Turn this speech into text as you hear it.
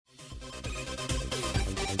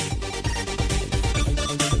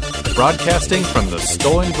broadcasting from the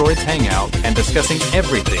Stolen Droids Hangout and discussing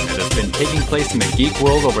everything that has been taking place in the geek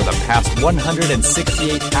world over the past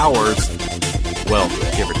 168 hours. Well,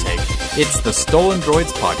 give or take. It's the Stolen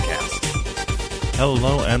Droids Podcast.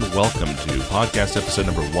 Hello and welcome to podcast episode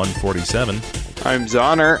number 147. I'm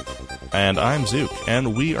Zoner. And I'm Zook.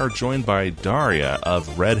 And we are joined by Daria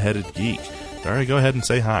of Red-Headed Geek. Daria, go ahead and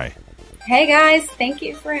say hi. Hey guys, thank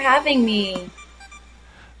you for having me.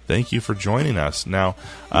 Thank you for joining us. Now,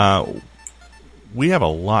 we have a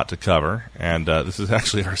lot to cover, and this is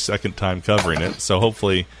actually our second time covering it, so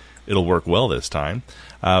hopefully it'll work well this time.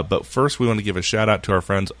 But first, we want to give a shout-out to our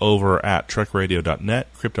friends over at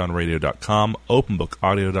TrekRadio.net, KryptonRadio.com,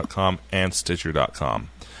 OpenBookAudio.com, and Stitcher.com.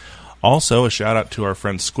 Also, a shout-out to our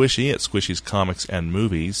friend Squishy at Squishy's Comics and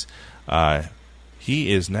Movies.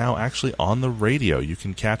 He is now actually on the radio. You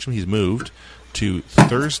can catch him. He's moved to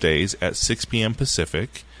Thursdays at 6 p.m.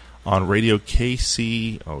 Pacific on Radio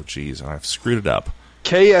KC... Oh, geez, I've screwed it up.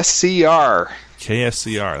 KSCR.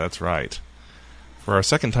 KSCR, that's right. For our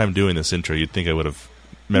second time doing this intro, you'd think I would have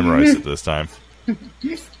memorized it this time.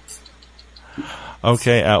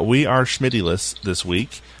 Okay, we are Schmitty-less this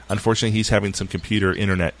week. Unfortunately, he's having some computer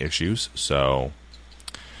internet issues, so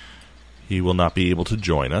he will not be able to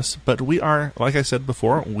join us. But we are, like I said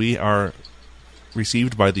before, we are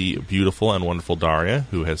received by the beautiful and wonderful Daria,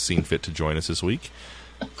 who has seen fit to join us this week.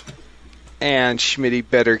 And Schmitty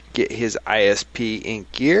better get his ISP in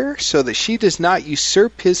gear so that she does not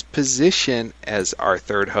usurp his position as our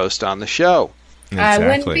third host on the show. Exactly.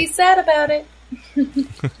 I wouldn't be sad about it.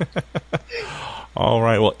 All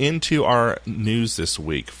right, well, into our news this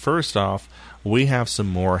week. First off, we have some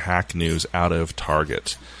more hack news out of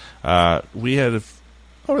Target. We had,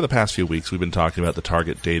 over the past few weeks, we've been talking about the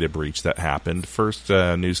Target data breach that happened. First,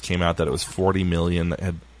 news came out that it was 40 million that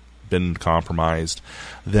had been compromised.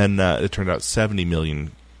 Then it turned out 70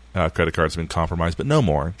 million credit cards have been compromised, but no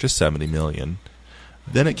more, just 70 million.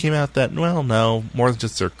 Then it came out that, well, no, more than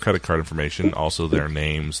just their credit card information, also their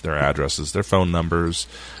names, their addresses, their phone numbers,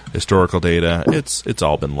 historical data, it's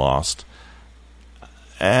all been lost.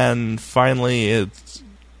 And finally, it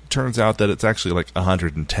turns out that it's actually like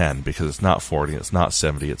 110, because it's not 40, it's not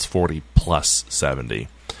 70, it's 40 plus 70.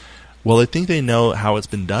 Well, I think they know how it's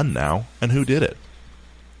been done now, and who did it.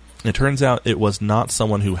 It turns out it was not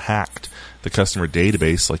someone who hacked the customer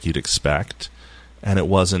database like you'd expect, and it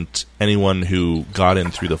wasn't anyone who got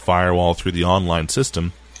in through the firewall, through the online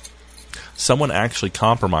system. Someone actually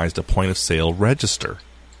compromised a point-of-sale register.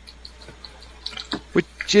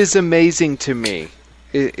 Which is amazing to me.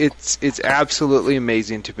 It's absolutely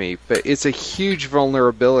amazing to me, but it's a huge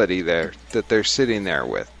vulnerability there that they're sitting there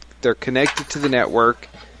with. They're connected to the network.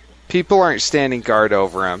 People aren't standing guard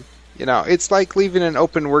over them. You know, it's like leaving an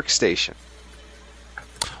open workstation.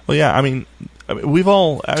 Well, yeah, I mean,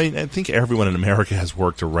 I think everyone in America has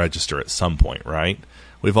worked a register at some point, right?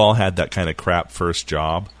 We've all had that kind of crap first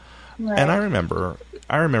job. Right. And I remember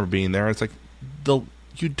being there. It's like,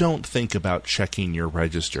 you don't think about checking your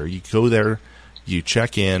register. You go there, you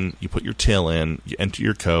check in, you put your till in, you enter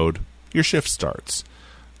your code, your shift starts.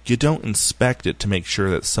 You don't inspect it to make sure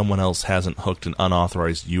that someone else hasn't hooked an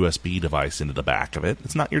unauthorized USB device into the back of it.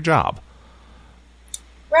 It's not your job.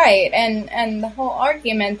 Right, and the whole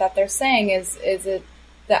argument that they're saying is it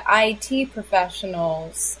the IT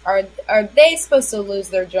professionals, are they supposed to lose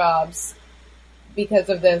their jobs because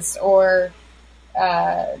of this, or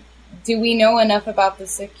do we know enough about the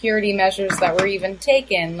security measures that were even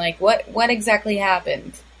taken? Like, what exactly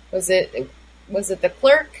happened? Was it the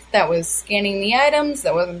clerk that was scanning the items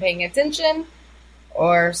that wasn't paying attention,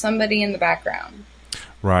 or somebody in the background?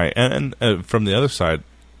 Right, and from the other side,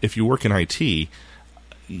 if you work in IT,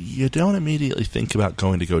 you don't immediately think about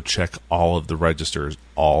going to go check all of the registers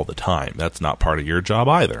all the time. That's not part of your job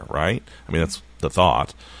either, right? I mean, that's the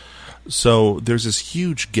thought. So there's this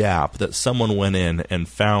huge gap that someone went in and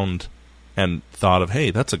found and thought of, hey,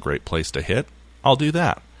 that's a great place to hit. I'll do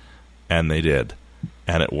that. And they did.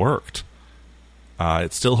 And it worked.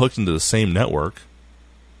 It's still hooked into the same network.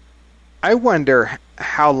 I wonder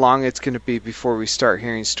how long it's going to be before we start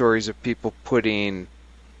hearing stories of people putting,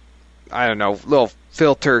 I don't know, little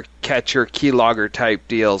filter catcher, keylogger type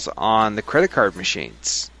deals on the credit card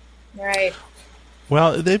machines. Right.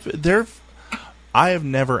 Well, I have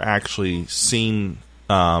never actually seen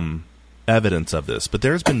evidence of this, but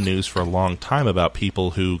there's been news for a long time about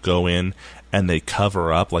people who go in and they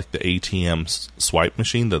cover up like the ATM swipe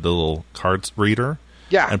machine, the little cards reader,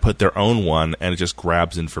 and put their own one, and it just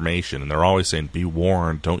grabs information. And they're always saying, be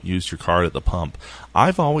warned, don't use your card at the pump.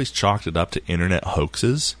 I've always chalked it up to internet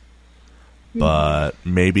hoaxes, But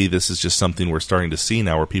maybe this is just something we're starting to see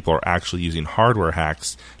now where people are actually using hardware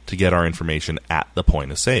hacks to get our information at the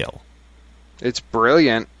point of sale. It's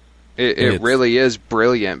brilliant. It really is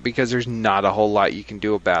brilliant because there's not a whole lot you can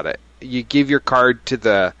do about it. You give your card to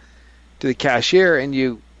the cashier and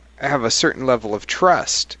you have a certain level of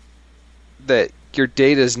trust that your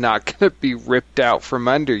data is not going to be ripped out from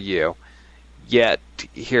under you. Yet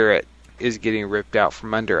here it is getting ripped out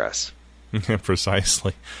from under us.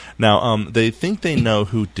 Precisely. Now, they think they know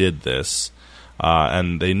who did this,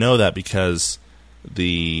 and they know that because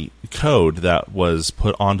the code that was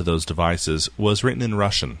put onto those devices was written in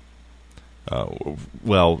Russian.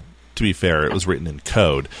 Well, to be fair, it was written in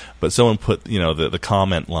code, but someone put the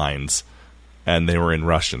comment lines, and they were in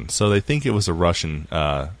Russian. So they think it was a Russian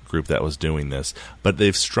group that was doing this, but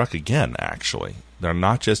they've struck again, actually. They're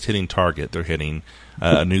not just hitting Target, they're hitting,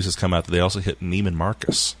 news has come out that they also hit Neiman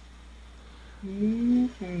Marcus.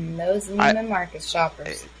 Those Neiman Marcus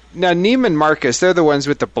shoppers. Now, Neiman Marcus, they're the ones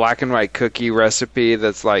with the black and white cookie recipe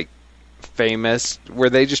that's like famous.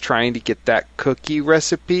 Were they just trying to get that cookie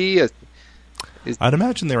recipe? I'd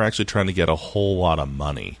imagine they were actually trying to get a whole lot of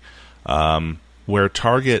money. Where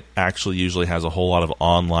Target actually usually has a whole lot of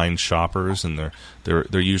online shoppers, and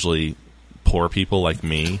they're usually poor people like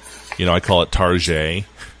me. I call it Target.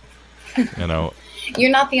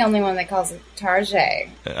 You're not the only one that calls it Target.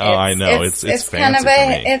 Oh, I know. It's kind of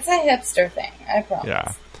fancy it's a hipster thing, I promise.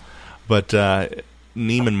 Yeah. But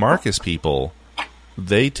Neiman Marcus people,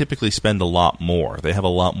 they typically spend a lot more. They have a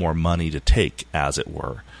lot more money to take, as it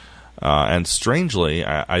were. And strangely,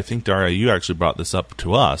 I think, Daria, you actually brought this up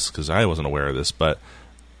to us, because I wasn't aware of this, but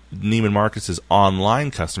Neiman Marcus's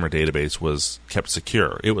online customer database was kept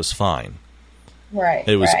secure. It was fine. Right.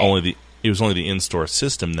 It was only the in-store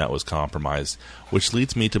system that was compromised, which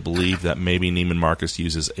leads me to believe that maybe Neiman Marcus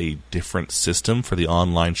uses a different system for the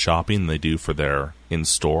online shopping than they do for their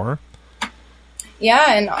in-store.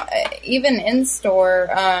 Yeah, and even in-store,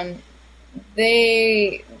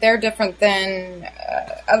 they're different than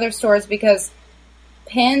other stores because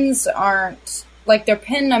pins aren't, like their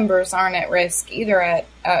pin numbers aren't at risk either at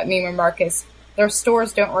Neiman Marcus. Their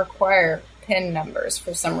stores don't require pin numbers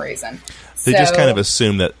for some reason. They just kind of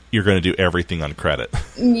assume that you're going to do everything on credit.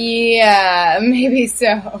 Yeah, maybe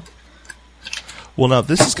so. Well, now,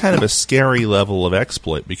 this is kind of a scary level of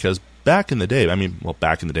exploit because back in the day,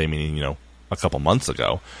 back in the day meaning, a couple months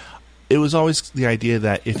ago, it was always the idea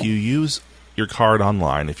that if you use your card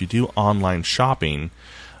online, if you do online shopping,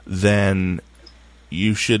 then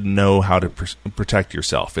you should know how to protect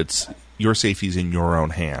yourself. Your safety is in your own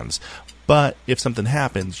hands. But if something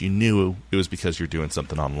happens, you knew it was because you're doing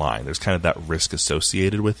something online. There's kind of that risk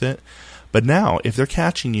associated with it. But now, if they're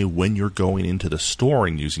catching you when you're going into the store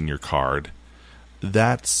and using your card,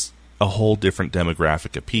 that's a whole different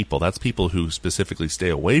demographic of people. That's people who specifically stay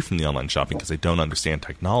away from the online shopping because they don't understand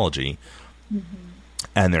technology. Mm-hmm.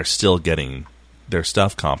 And they're still getting their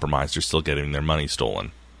stuff compromised. They're still getting their money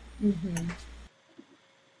stolen. Mm-hmm.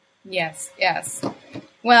 Yes.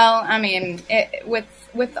 Well,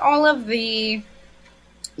 with all of the,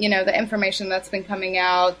 the information that's been coming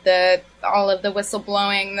out, all of the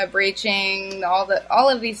whistleblowing, the breaching, all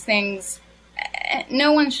of these things,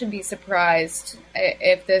 no one should be surprised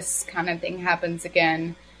if this kind of thing happens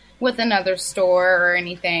again with another store or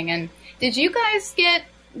anything. And did you guys get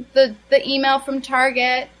the email from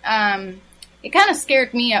Target? It kind of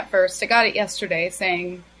scared me at first. I got it yesterday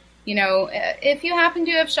saying, if you happen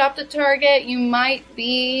to have shopped at Target, you might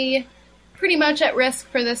be pretty much at risk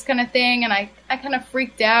for this kind of thing. And I kind of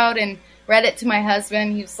freaked out and read it to my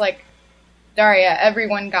husband. He was like, Daria,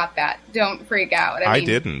 everyone got that. Don't freak out. I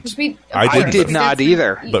didn't. I did not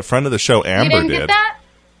either. But friend of the show, Amber, you didn't get that?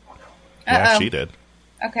 Yeah, she did.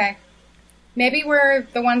 Okay. Maybe we're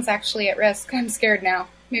the ones actually at risk. I'm scared now.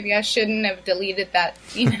 Maybe I shouldn't have deleted that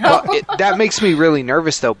email. Well, that makes me really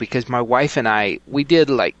nervous, though, because my wife and I, we did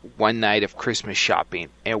like one night of Christmas shopping,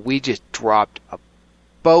 and we just dropped a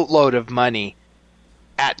boatload of money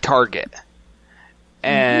at Target.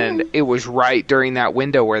 And it was right during that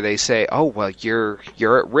window where they say, oh, well, you're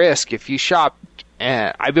at risk if you shop.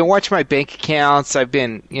 And I've been watching my bank accounts. I've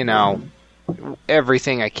been,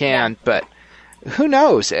 everything I can. But who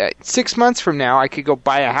knows? 6 months from now, I could go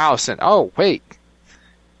buy a house and, oh, wait,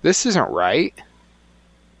 this isn't right.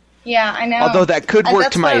 Yeah, I know. Although that could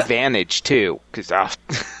work to my advantage, too. Because,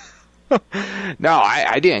 no,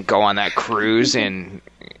 I didn't go on that cruise in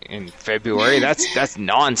February. That's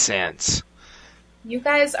nonsense. You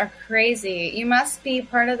guys are crazy. You must be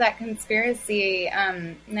part of that conspiracy.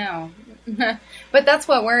 No. But that's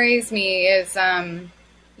what worries me is,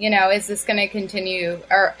 is this going to continue?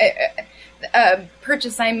 Or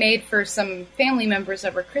purchase I made for some family members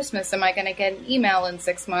over Christmas, am I going to get an email in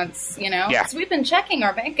 6 months, you know? Yeah. Because we've been checking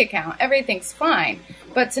our bank account. Everything's fine.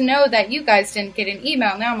 But to know that you guys didn't get an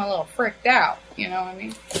email, now I'm a little freaked out. You know what I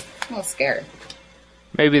mean? I'm a little scared.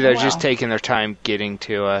 Maybe they're wow. just taking their time getting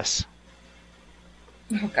to us.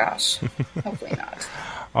 Oh, gosh. Hopefully not.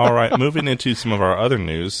 All right, moving into some of our other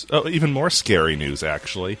news. Oh, even more scary news,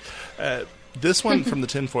 actually. This one from the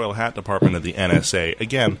tinfoil hat department of the NSA.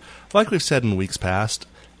 Again, like we've said in weeks past,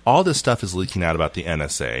 all this stuff is leaking out about the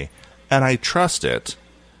NSA, and I trust it,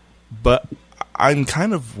 but I'm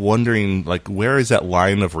kind of wondering, like, where is that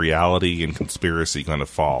line of reality and conspiracy going to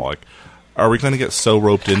fall? Like, are we going to get so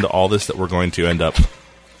roped into all this that we're going to end up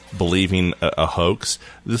believing a hoax?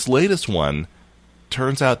 This latest one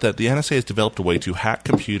turns out that the NSA has developed a way to hack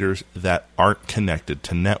computers that aren't connected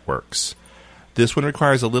to networks. This one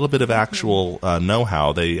requires a little bit of actual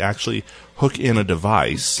know-how. They actually hook in a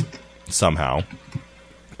device somehow.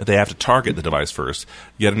 They have to target the device first,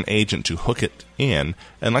 get an agent to hook it in,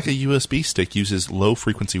 and like a USB stick, uses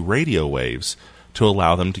low-frequency radio waves to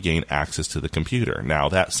allow them to gain access to the computer. Now,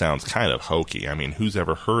 that sounds kind of hokey. I mean, who's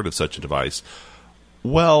ever heard of such a device?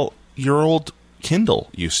 Well, your old Kindle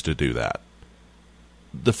used to do that.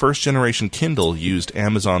 The first-generation Kindle used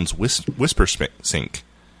Amazon's WhisperSync,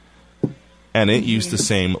 and it used the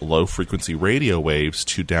same low-frequency radio waves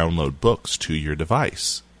to download books to your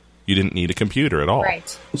device. You didn't need a computer at all.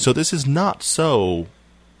 Right. So this is not so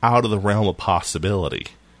out of the realm of possibility.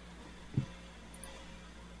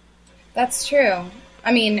 That's true.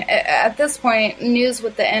 I mean, at this point, news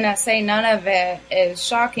with the NSA, none of it is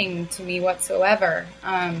shocking to me whatsoever.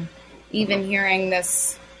 Even hearing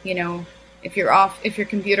this, you know, if your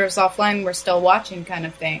computer's offline, we're still watching kind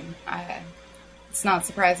of thing. It's not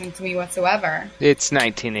surprising to me whatsoever. It's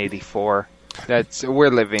 1984. We're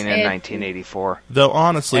living in 1984. Though,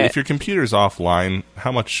 honestly, if your computer's offline,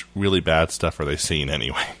 how much really bad stuff are they seeing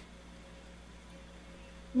anyway?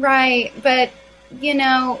 Right, but, you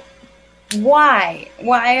know, why?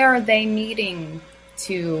 Why are they needing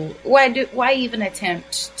to... Why even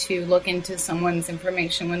attempt to look into someone's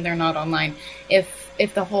information when they're not online?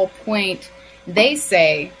 If the whole point, they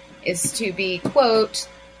say, is to be, quote,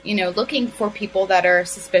 you know, looking for people that are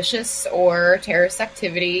suspicious or terrorist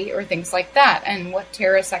activity or things like that. And what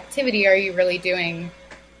terrorist activity are you really doing?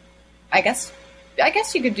 I guess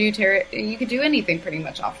you could do anything pretty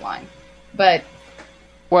much offline. But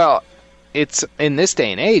well, it's in this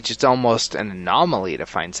day and age, it's almost an anomaly to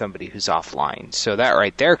find somebody who's offline. So that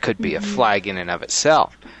right there could be a flag in and of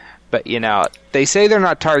itself. But, you know, they say they're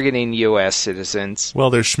not targeting U.S. citizens. Well,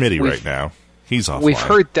 there's Schmitty right now. He's offline. We've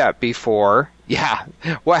heard that before. Yeah.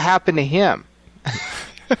 What happened to him?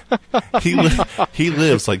 He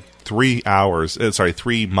lives like 3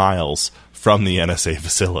 miles from the NSA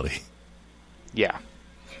facility. Yeah.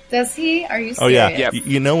 Does he? Are you serious? Oh, yeah. Yep.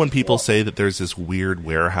 You know when people say that there's this weird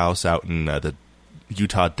warehouse out in the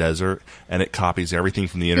Utah desert and it copies everything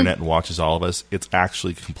from the internet and watches all of us? It's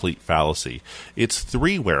actually complete fallacy. It's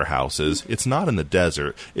 3 warehouses. It's not in the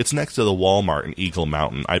desert. It's next to the Walmart in Eagle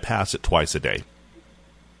Mountain. I pass it twice a day.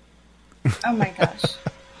 Oh my gosh.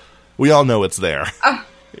 We all know it's there.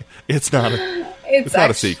 It's not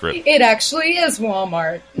a secret. It actually is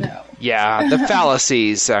Walmart. No. Yeah, the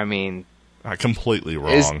fallacies, I mean... completely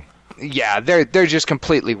wrong. They're just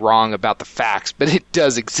completely wrong about the facts, but it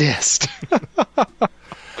does exist.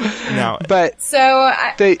 Now, but so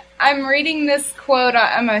I'm reading this quote.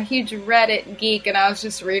 I'm a huge Reddit geek, and I was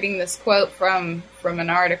just reading this quote from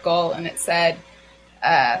an article, and it said,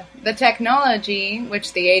 the technology,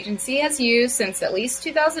 which the agency has used since at least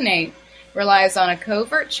 2008, relies on a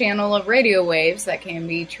covert channel of radio waves that can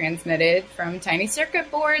be transmitted from tiny circuit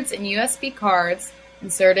boards and USB cards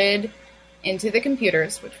inserted into the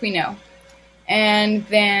computers, which we know. And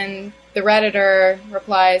then the Redditor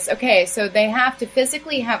replies, okay, so they have to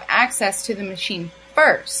physically have access to the machine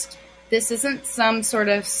first. This isn't some sort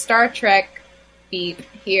of Star Trek beep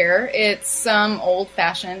here. It's some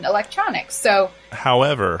old-fashioned electronics. So,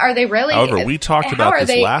 however, are they really? However, we talked about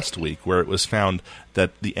this last week, where it was found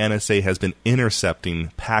that the NSA has been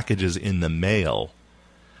intercepting packages in the mail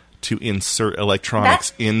to insert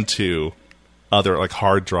electronics into other, like,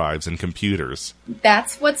 hard drives and computers.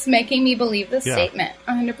 That's what's making me believe this statement,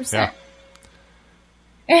 100%.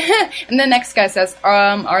 Yeah. And the next guy says,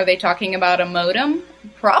 are they talking about a modem?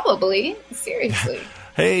 Probably. Seriously.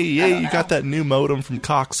 Hey, you got that new modem from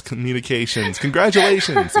Cox Communications.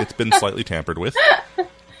 Congratulations. It's been slightly tampered with.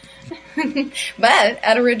 But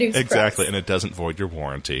at a reduced price. Exactly, and it doesn't void your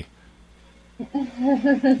warranty.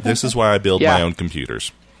 This is why I build my own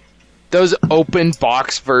computers. Those open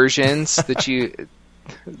box versions that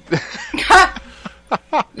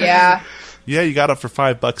Yeah. Yeah, you got it for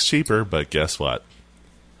 $5 cheaper, but guess what?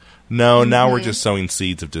 No, now we're just sowing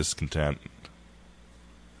seeds of discontent,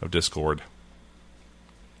 of discord.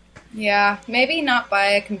 Yeah, maybe not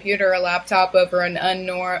buy a computer or laptop over an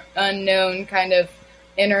unknown kind of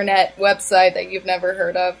internet website that you've never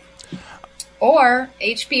heard of. Or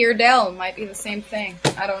HP or Dell might be the same thing.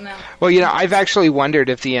 I don't know. Well, I've actually wondered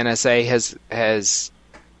if the NSA has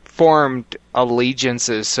formed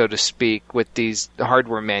allegiances, so to speak, with these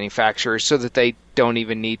hardware manufacturers so that they don't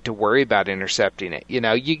even need to worry about intercepting it. You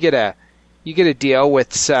get a deal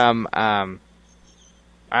with some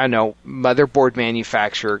I don't know, motherboard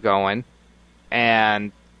manufacturer going,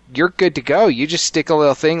 and you're good to go. You just stick a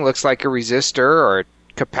little thing, looks like a resistor or a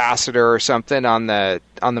capacitor or something on the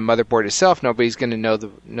motherboard itself. Nobody's going to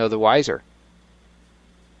know the wiser.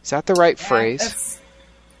 Is that the right phrase?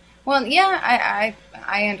 Well, yeah,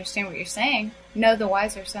 I understand what you're saying. Know the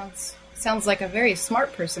wiser sounds like a very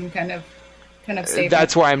smart person kind of statement.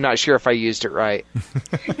 That's why I'm not sure if I used it right.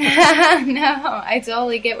 No, I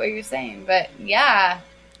totally get what you're saying, but yeah.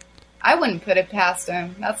 I wouldn't put it past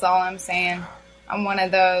him. That's all I'm saying. I'm one of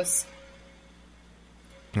those.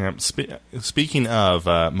 Yeah, speaking of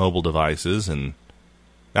mobile devices, and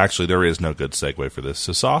actually there is no good segue for this,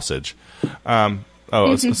 so sausage.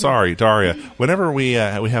 Sorry, Daria. Whenever we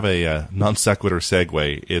have a non sequitur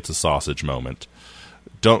segue, it's a sausage moment.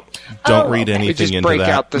 Don't read anything into that. Just break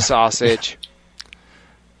out the sausage.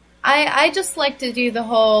 I just like to do the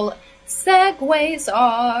whole... Segues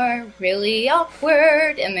are really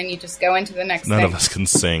awkward, and then you just go into the next thing. None of us can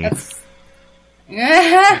sing.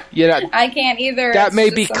 I can't either. That may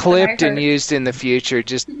be clipped and used in the future.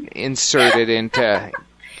 Just insert it into...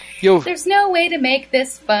 There's no way to make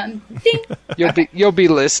this fun. Ding. You'll be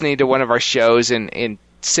listening to one of our shows in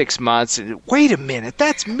 6 months, and wait a minute,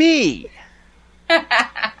 that's me!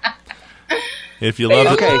 If you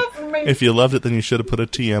loved it, then you should have put a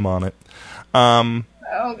TM on it.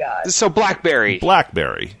 Oh, God. So BlackBerry.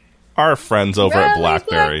 Our friends over at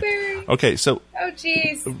BlackBerry. Okay, so oh,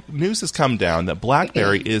 jeez. News has come down that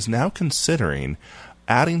BlackBerry is now considering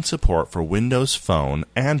adding support for Windows Phone,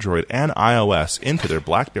 Android, and iOS into their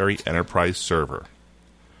BlackBerry Enterprise server.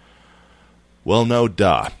 Well, no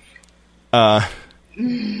duh. I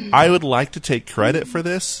would like to take credit for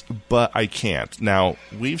this, but I can't. Now,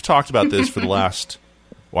 we've talked about this for the last,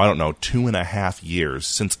 2.5 years,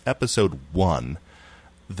 since episode 1,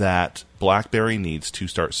 that BlackBerry needs to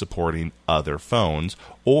start supporting other phones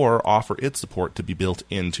or offer its support to be built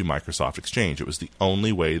into Microsoft Exchange. It was the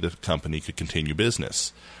only way the company could continue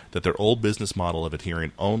business. That their old business model of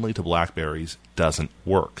adhering only to BlackBerries doesn't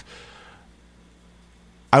work.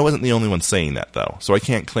 I wasn't the only one saying that, though, so I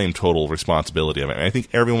can't claim total responsibility of it. I think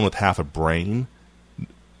everyone with half a brain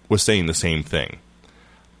was saying the same thing.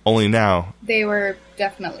 Only now... They were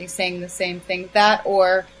definitely saying the same thing. That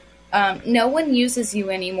or... no one uses you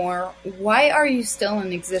anymore. Why are you still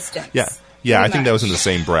in existence? Yeah. I think that was in the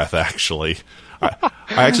same breath. Actually, I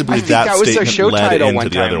actually believe that was their statement show led title into one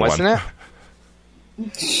the time, other wasn't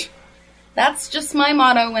one. It? That's just my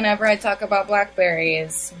motto whenever I talk about BlackBerry.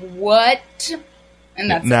 Is what? And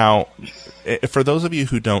that's now, for those of you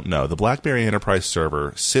who don't know, the BlackBerry Enterprise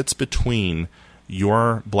server sits between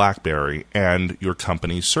your BlackBerry and your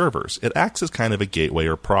company's servers. It acts as kind of a gateway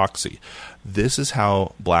or proxy. This is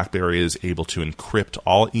how BlackBerry is able to encrypt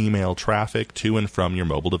all email traffic to and from your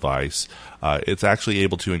mobile device. It's actually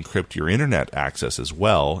able to encrypt your internet access as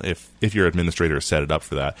well, if your administrator has set it up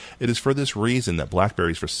for that. It is for this reason that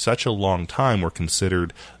BlackBerries for such a long time were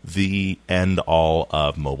considered the end-all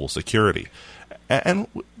of mobile security. And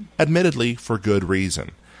admittedly, for good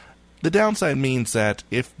reason. The downside means that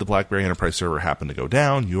if the BlackBerry Enterprise server happened to go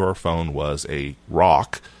down, your phone was a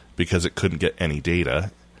rock because it couldn't get any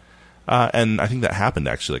data. And I think that happened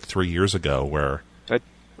actually like 3 years ago where...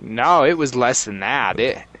 No, it was less than that.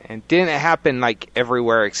 It didn't happen like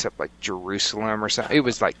everywhere except like Jerusalem or something. It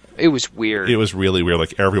was weird. It was really weird.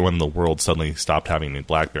 Like everyone in the world suddenly stopped having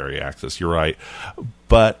BlackBerry access. You're right.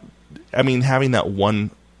 But, I mean, having that one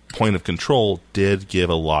point of control did give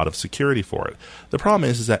a lot of security for it. The problem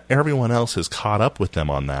is that everyone else has caught up with them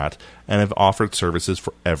on that and have offered services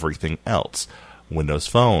for everything else. Windows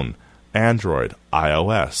Phone, Android,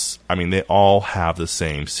 iOS. I mean, they all have the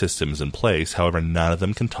same systems in place. However, none of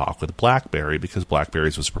them can talk with BlackBerry because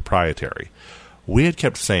BlackBerry's was proprietary. We had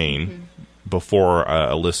kept saying before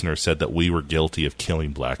a listener said that we were guilty of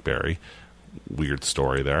killing BlackBerry. Weird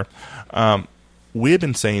story there. We had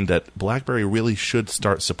been saying that BlackBerry really should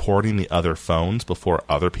start supporting the other phones before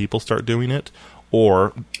other people start doing it,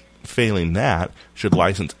 or failing that, should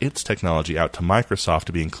license its technology out to Microsoft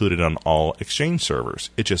to be included on all Exchange servers.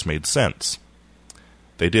 It just made sense.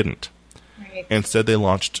 They didn't. Right. Instead, they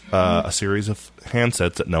launched a series of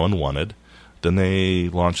handsets that no one wanted. Then they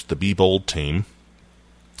launched the Be Bold team.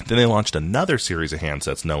 Then they launched another series of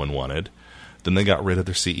handsets no one wanted. Then they got rid of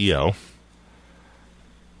their CEO.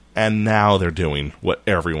 And now they're doing what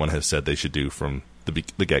everyone has said they should do from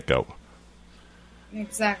the get-go.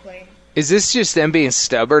 Exactly. Is this just them being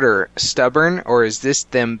stubborn, or is this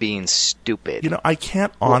them being stupid? You know, I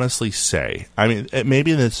can't honestly say. I mean,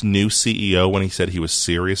 maybe this new CEO, when he said he was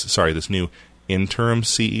serious, this new interim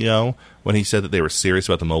CEO, when he said that they were serious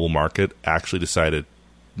about the mobile market, actually decided,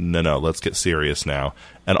 no, let's get serious now.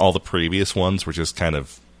 And all the previous ones were just kind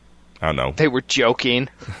of, I don't know. They were joking.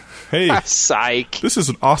 Hey, psych. This is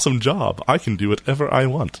an awesome job. I can do whatever I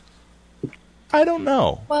want. I don't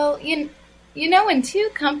know. Well, you know, when two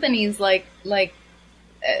companies like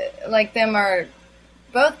them are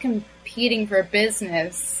both competing for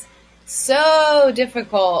business, so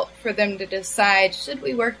difficult for them to decide, should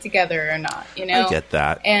we work together or not, you know? I get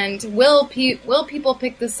that. And will people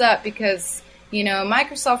pick this up? Because, you know,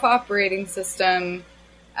 Microsoft operating system,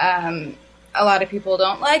 a lot of people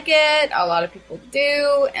don't like it, a lot of people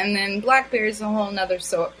do, and then BlackBerry's a whole nother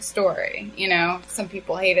story, you know? Some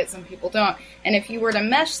people hate it, some people don't. And if you were to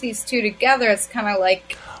mesh these two together, it's kind of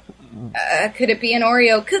like, could it be an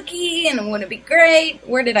Oreo cookie, and would it be great?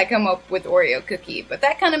 Where did I come up with Oreo cookie? But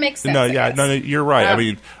that kind of makes sense. No, you're right. I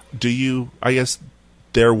mean, I guess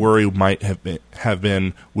their worry might have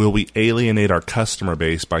been, will we alienate our customer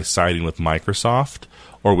base by siding with Microsoft,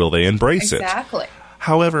 or will they embrace it? Exactly.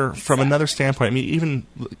 However, from another standpoint, I mean,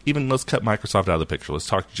 even let's cut Microsoft out of the picture. Let's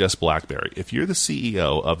talk just BlackBerry. If you're the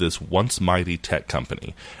CEO of this once mighty tech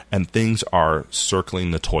company and things are circling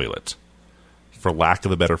the toilet, for lack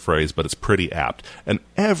of a better phrase, but it's pretty apt, and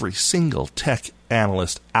every single tech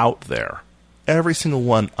analyst out there, every single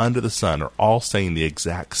one under the sun, are all saying the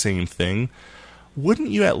exact same thing, wouldn't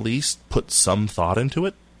you at least put some thought into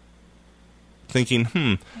it?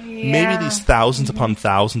 Thinking, maybe these thousands upon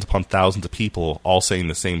thousands upon thousands of people all saying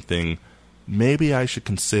the same thing, maybe I should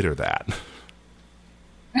consider that.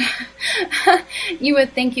 You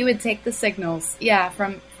would think you would take the signals,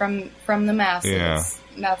 from the masses. Yeah.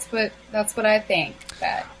 That's what I think.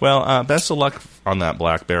 Well, best of luck on that,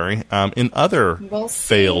 BlackBerry. In other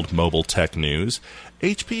failed mobile tech news,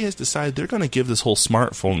 HP has decided they're going to give this whole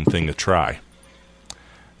smartphone thing a try.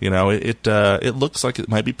 You know, it looks like it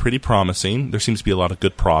might be pretty promising. There seems to be a lot of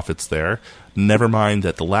good profits there. Never mind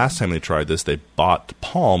that the last time they tried this, they bought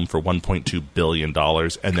Palm for $1.2 billion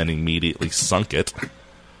and then immediately sunk it.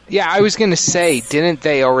 Yeah, I was going to say, didn't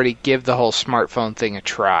they already give the whole smartphone thing a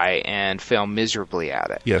try and fail miserably at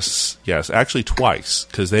it? Yes, actually twice,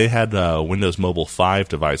 because they had Windows Mobile 5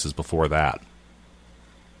 devices before that.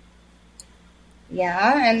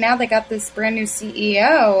 Yeah, and now they got this brand new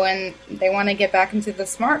CEO, and they want to get back into the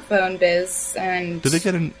smartphone biz. And did they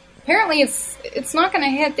get an? Apparently, it's not going to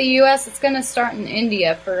hit the U.S. It's going to start in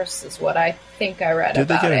India first, is what I think I read about it. Did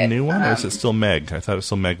they get a new one, or is it still Meg? I thought it was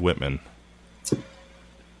still Meg Whitman.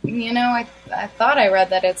 You know, I thought I read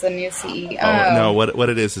that it's a new CEO. Oh, no, what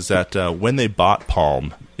it is that when they bought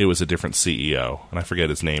Palm, it was a different CEO, and I forget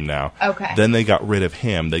his name now. Okay. Then they got rid of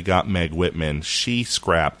him. They got Meg Whitman. She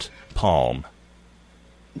scrapped Palm.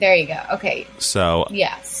 There you go. Okay. So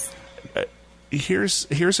yes,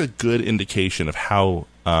 here's a good indication of how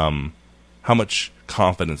much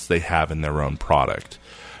confidence they have in their own product.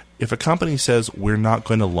 If a company says we're not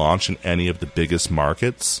going to launch in any of the biggest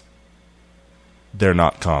markets, they're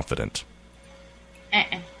not confident.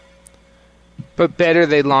 But better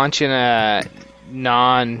they launch in a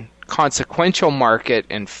non-consequential market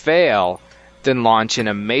and fail than launch in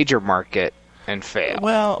a major market and fail.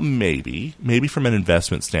 Well, maybe from an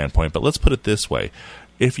investment standpoint, but let's put it this way.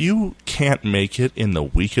 If you can't make it in the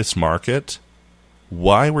weakest market,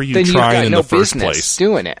 why were you trying in the first place?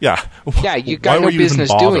 Doing it. Yeah. Yeah, you got no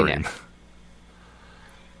business doing it.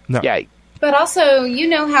 No. Yeah. But also, you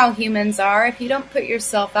know how humans are. If you don't put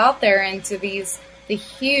yourself out there into the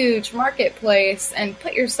huge marketplace and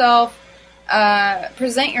put yourself,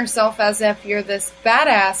 present yourself as if you're this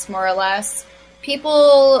badass, more or less,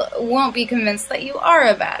 people won't be convinced that you are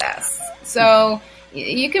a badass. So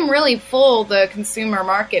you can really fool the consumer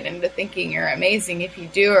market into thinking you're amazing if you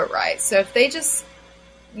do it right. So if they just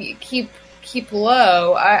keep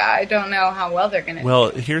low, I don't know how well they're going to do. Well,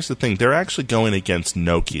 here's the thing. They're actually going against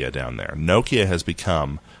Nokia down there. Nokia has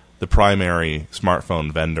become the primary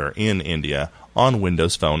smartphone vendor in India on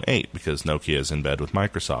Windows Phone 8 because Nokia is in bed with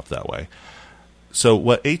Microsoft that way. So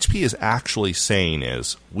what HP is actually saying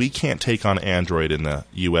is, we can't take on Android in the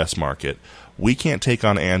U.S. market. We can't take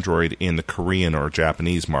on Android in the Korean or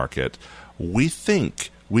Japanese market. We think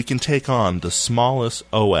we can take on the smallest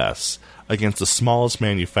OS against the smallest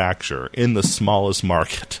manufacturer in the smallest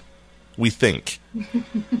market. We think.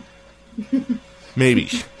 Maybe.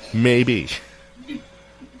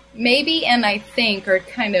 Maybe, and I think are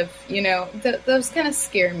kind of, those kind of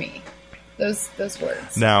scare me. Those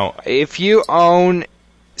words. Now, if you own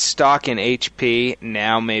stock in HP,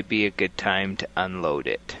 now may be a good time to unload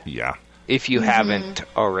it. Yeah. If you haven't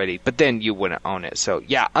already. But then you wouldn't own it. So,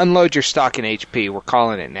 yeah, unload your stock in HP. We're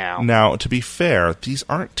calling it now. Now, to be fair, these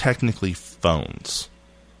aren't technically phones.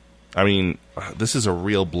 I mean, this is a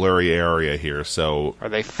real blurry area here, so... Are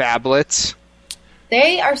they phablets?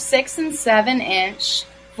 They are 6 and 7 inch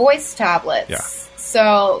voice tablets. Yeah.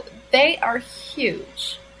 So, they are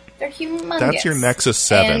huge. They're humongous. That's your Nexus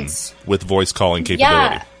 7 with voice calling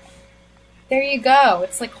capability. Yeah. There you go.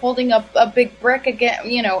 It's like holding a big brick against,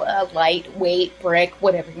 a lightweight brick,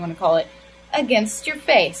 whatever you want to call it, against your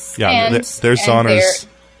face. Yeah, and, there's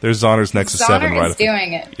Zonner's Nexus 7 Zonner right is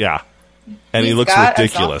doing it. Yeah. And he He's looks got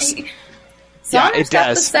ridiculous. Zonner's got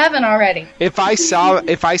the 7 already. If I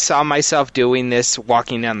saw myself doing this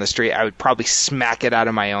walking down the street, I would probably smack it out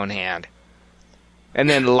of my own hand. And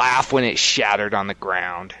then laugh when it shattered on the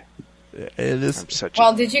ground. It is.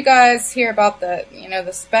 Well, did you guys hear about the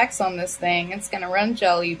specs on this thing? It's going to run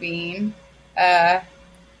Jelly Bean.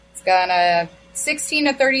 It's got a 16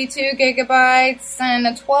 to 32 gigabytes and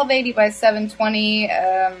a 1280 by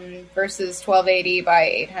 720 versus 1280 by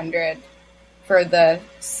 800 for the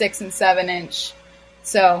 6 and 7 inch.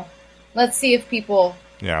 So let's see if people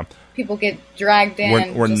get dragged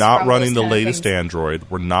in. We're not running the latest Android.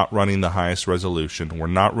 We're not running the highest resolution. We're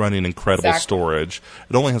not running incredible storage.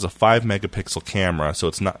 It only has a 5 megapixel camera, so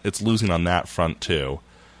it's losing on that front too.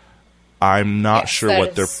 I'm not sure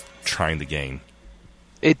what they're trying to gain.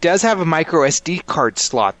 It does have a micro SD card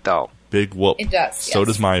slot, though. Big whoop. It does. So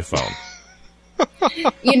does my phone.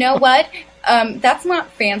 You know what? That's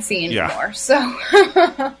not fancy anymore. Yeah. So.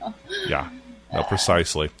 Yeah. No,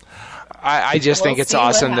 precisely. I just think it's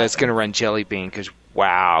awesome that it's going to run Jelly Bean, because,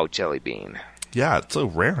 wow, Jelly Bean. Yeah, it's so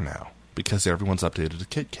rare now, because everyone's updated to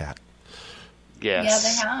KitKat. Yes. Yeah,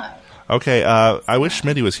 they have. Okay, I wish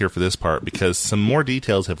Smitty was here for this part, because some more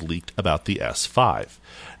details have leaked about the S5.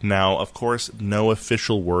 Now, of course, no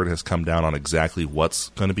official word has come down on exactly what's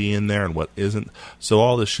going to be in there and what isn't, so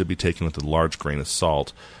all this should be taken with a large grain of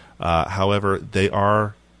salt. However, they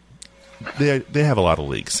have a lot of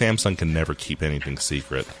leaks. Samsung can never keep anything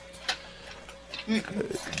secret.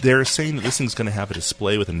 They're saying that this thing's going to have a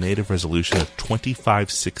display with a native resolution of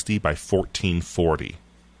 2560 by 1440.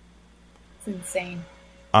 It's insane.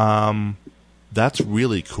 That's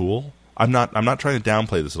really cool. I'm not trying to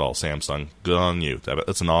downplay this at all, Samsung. Good on you.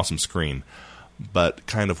 That's an awesome screen. But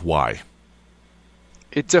kind of why?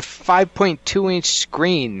 It's a 5.2-inch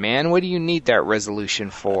screen, man. What do you need that resolution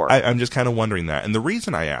for? I'm just kind of wondering that. And the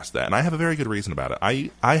reason I asked that, and I have a very good reason about it,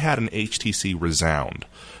 I had an HTC Resound.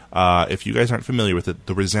 If you guys aren't familiar with it,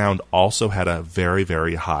 the Resound also had a very,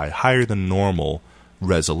 very higher than normal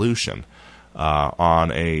resolution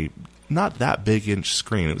on a not that big inch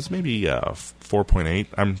screen. It was maybe 4.8.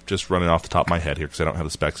 I'm just running off the top of my head here because I don't have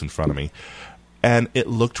the specs in front of me. And it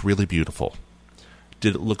looked really beautiful.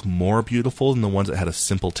 Did it look more beautiful than the ones that had a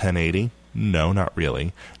simple 1080? No, not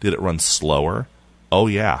really. Did it run slower? Oh,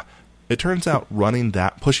 yeah. It turns out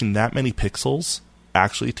pushing that many pixels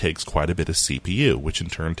actually takes quite a bit of CPU, which in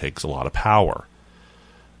turn takes a lot of power.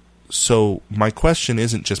 So my question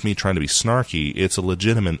isn't just me trying to be snarky, it's a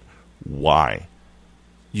legitimate why.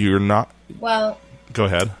 You're not... Well... Go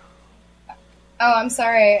ahead. Oh, I'm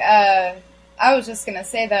sorry. I was just going to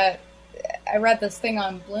say that I read this thing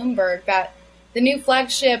on Bloomberg that the new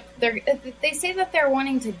flagship, they say that they're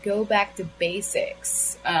wanting to go back to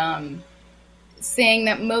basics, saying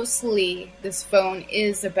that mostly this phone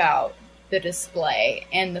is about the display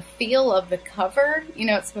and the feel of the cover.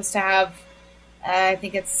 It's supposed to have, I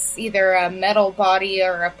think it's either a metal body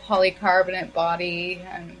or a polycarbonate body,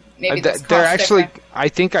 and maybe they're actually different. I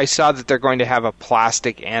think I saw that they're going to have a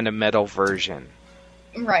plastic and a metal version.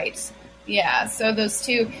 Right. Yeah. So those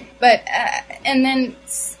two, but and then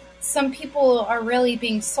some people are really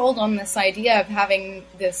being sold on this idea of having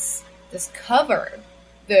this cover,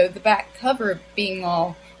 the back cover being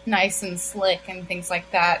all nice and slick and things like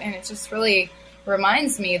that, and it just really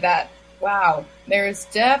reminds me that, wow, there's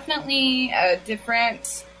definitely a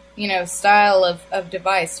different, style of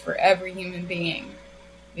device for every human being,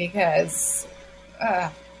 because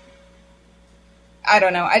I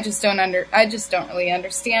don't know. I just don't really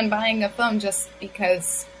understand buying a phone just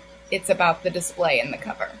because it's about the display and the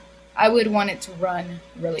cover. I would want it to run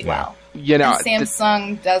really well. You know, and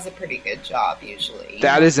Samsung does a pretty good job usually.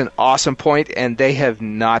 That is an awesome point, and they have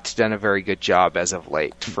not done a very good job as of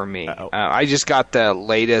late for me. I just got the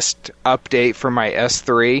latest update for my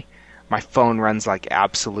S3. My phone runs like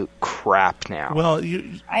absolute crap now. Well,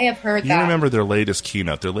 I have heard that. You remember their latest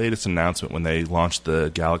keynote, their latest announcement when they launched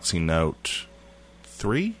the Galaxy Note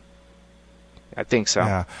 3? I think so.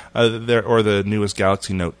 Yeah, or the newest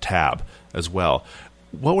Galaxy Note Tab as well.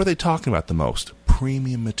 What were they talking about the most?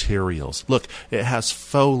 Premium materials. Look, it has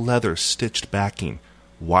faux leather stitched backing.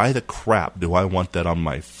 Why the crap do I want that on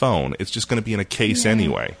my phone? It's just going to be in a case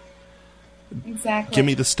anyway. Exactly. Give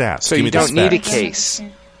me the stats. So Give you me don't the need a stats. case.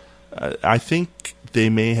 I think they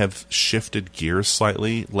may have shifted gears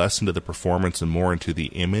slightly, less into the performance and more into the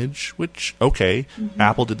image, which, okay,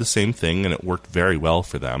 Apple did the same thing, and it worked very well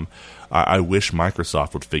for them. I wish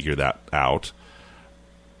Microsoft would figure that out.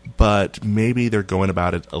 But maybe they're going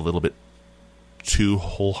about it a little bit too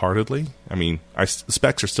wholeheartedly. I mean,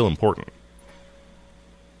 specs are still important.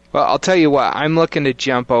 Well, I'll tell you what. I'm looking to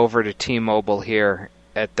jump over to T-Mobile here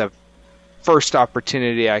at the first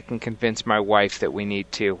opportunity I can convince my wife that we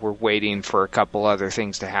need to. We're waiting for a couple other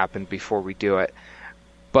things to happen before we do it.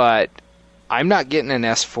 But I'm not getting an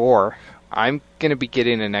S4. I'm going to be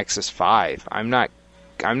getting an Nexus 5. I'm not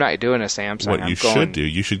doing a Samsung. What you should do,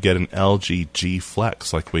 you should get an LG G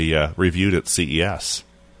Flex like we reviewed at CES.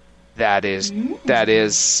 That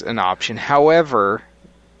is an option. However,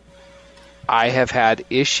 I have had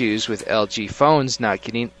issues with LG phones not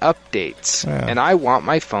getting updates, and I want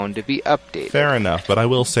my phone to be updated. Fair enough, but I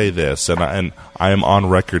will say this, and I am on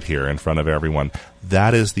record here in front of everyone,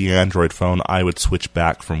 that is the Android phone I would switch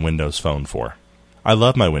back from Windows Phone for. I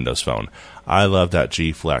love my Windows Phone. I love that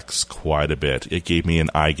G Flex quite a bit. It gave me an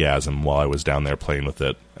eyegasm while I was down there playing with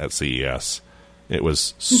it at CES. It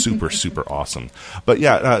was super, super awesome. But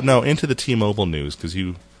yeah, no, into the T-Mobile news, because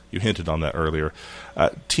you hinted on that earlier.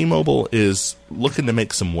 T-Mobile is looking to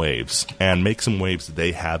make some waves, and make some waves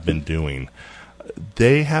they have been doing.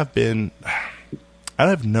 They have been... I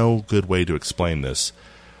have no good way to explain this,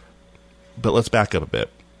 but let's back up a bit.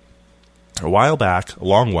 A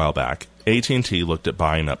long while back, AT&T looked at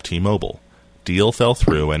buying up T-Mobile. Deal fell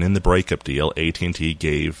through, and in the breakup deal, AT&T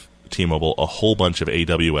gave T-Mobile a whole bunch of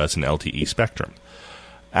AWS and LTE spectrum.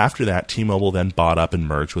 After that, T-Mobile then bought up and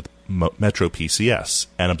merged with Metro PCS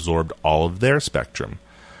and absorbed all of their spectrum.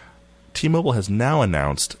 T-Mobile has now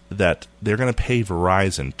announced that they're going to pay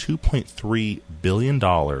Verizon $2.3 billion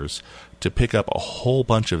to pick up a whole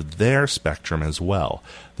bunch of their spectrum as well.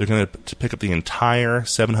 They're going to pick up the entire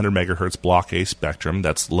 700 megahertz Block A spectrum,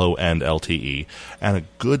 that's low-end LTE, and a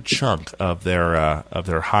good chunk of their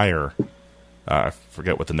higher, I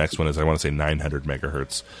forget what the next one is, I want to say 900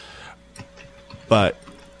 megahertz. But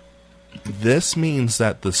this means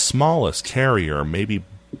that the smallest carrier may be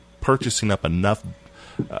purchasing up enough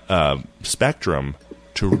spectrum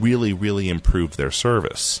to really, really improve their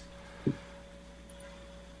service.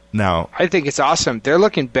 Now, I think it's awesome. They're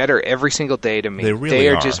looking better every single day to me. They really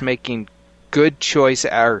are just making good choice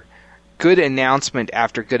or good announcement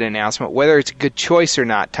after good announcement. Whether it's a good choice or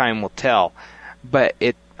not, time will tell. But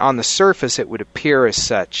on the surface, it would appear as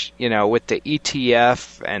such. You know, with the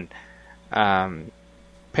ETF and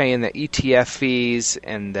paying the ETF fees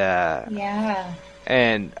and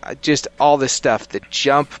and just all this stuff. The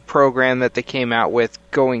Jump program that they came out with,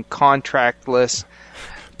 going contractless.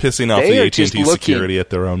 Pissing off the AT&T security at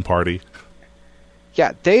their own party.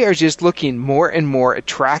 Yeah, they are just looking more and more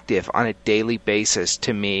attractive on a daily basis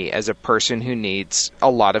to me as a person who needs a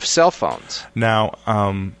lot of cell phones. Now,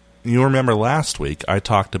 you remember last week I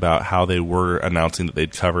talked about how they were announcing that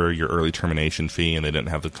they'd cover your early termination fee and they didn't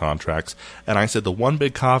have the contracts. And I said the one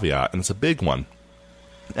big caveat, and it's a big one,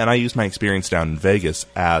 and I used my experience down in Vegas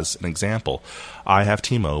as an example. I have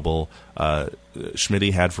T-Mobile,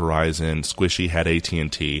 Schmitty had Verizon, Squishy had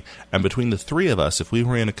AT&T, and between the three of us, if we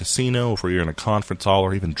were in a casino, if we were in a conference hall,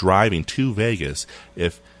 or even driving to Vegas,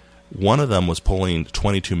 if one of them was pulling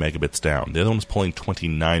 22 megabits down, the other one was pulling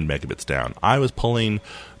 29 megabits down, I was pulling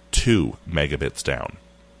 2 megabits down.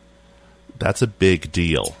 That's a big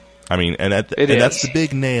deal. I mean, and that's the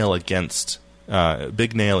big nail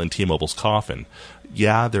in T-Mobile's coffin.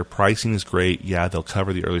 Yeah, their pricing is great. Yeah, they'll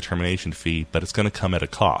cover the early termination fee, but it's going to come at a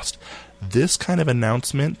cost. This kind of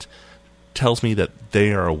announcement tells me that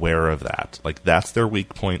they are aware of that. Like, that's their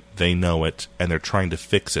weak point. They know it, and they're trying to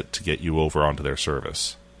fix it to get you over onto their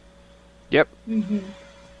service. Yep. Mm-hmm.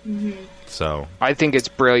 So I think it's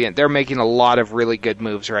brilliant. They're making a lot of really good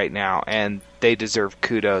moves right now, and they deserve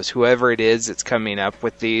kudos. Whoever it is that's coming up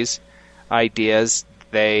with these ideas,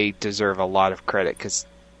 they deserve a lot of credit because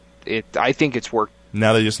I think it's worked.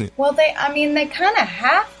 now they just need. Well, they kind of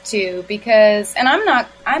have to, because, and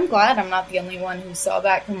I'm glad I'm not the only one who saw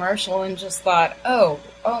that commercial and just thought, oh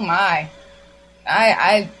my,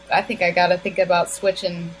 I think I gotta think about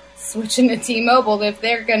switching to T-Mobile if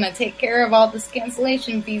they're gonna take care of all this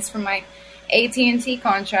cancellation fees for my AT&T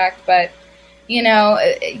contract. But, you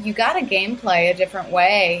gotta gameplay a different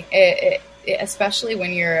way, especially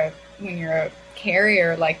when you're a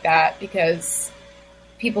carrier like that, because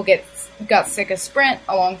people got sick of Sprint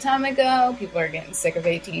a long time ago. People are getting sick of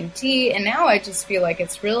AT&T, and now I just feel like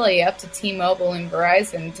it's really up to T-Mobile and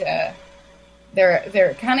Verizon to.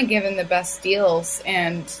 They're kind of giving the best deals,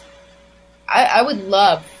 and I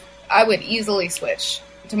would easily switch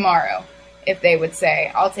tomorrow if they would say,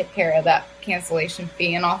 I'll take care of that cancellation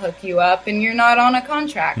fee and I'll hook you up and you're not on a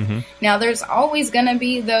contract. Now, there's always going to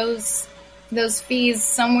be those fees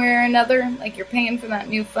somewhere or another, like you're paying for that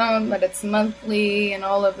new phone, but it's monthly and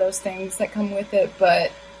all of those things that come with it.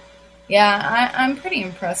 But yeah, I'm pretty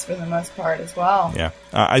impressed for the most part as well. Yeah,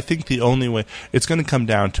 I think the only way it's going to come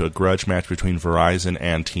down to a grudge match between Verizon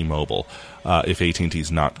and T-Mobile if AT&T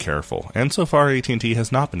is not careful. And so far, AT&T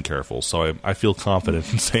has not been careful, so I feel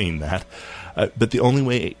confident in saying that. But the only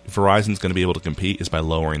way Verizon's going to be able to compete is by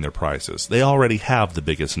lowering their prices. They already have the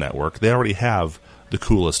biggest network. They already have the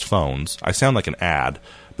coolest phones. I sound like an ad,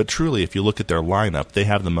 but truly, if you look at their lineup, they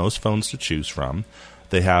have the most phones to choose from.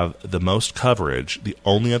 They have the most coverage. The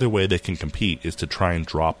only other way they can compete is to try and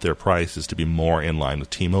drop their prices to be more in line with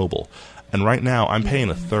T-Mobile. And right now, I'm paying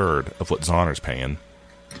a third of what Zahner's paying.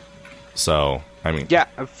 So, I mean... Yeah,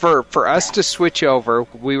 for us to switch over,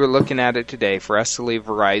 we were looking at it today, for us to leave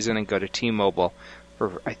Verizon and go to T-Mobile,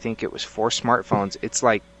 for I think it was 4 smartphones, it's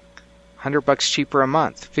like $100 cheaper a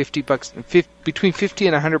month. Between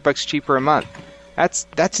 $50 and $100 cheaper a month.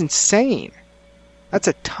 That's insane. That's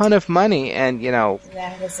a ton of money, and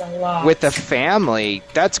that is a lot. With a family,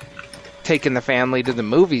 that's taking the family to the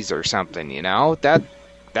movies or something.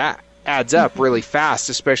 That adds up really fast,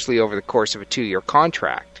 especially over the course of a 2-year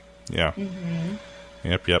contract. Yeah.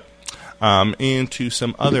 Yep. Into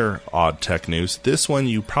some other odd tech news. This one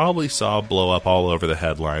you probably saw blow up all over the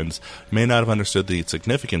headlines. May not have understood the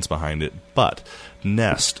significance behind it, but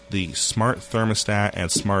Nest, the smart thermostat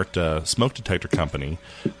and smart smoke detector company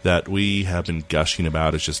that we have been gushing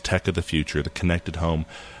about as just tech of the future, the connected home,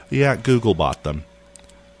 yeah, Google bought them.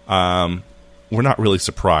 We're not really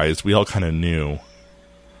surprised. We all kind of knew.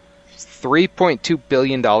 $3.2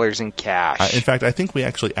 billion in cash. In fact, I think we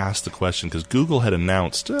actually asked the question because Google had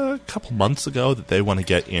announced a couple months ago that they want to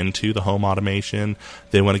get into the home automation.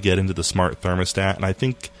 They want to get into the smart thermostat. And I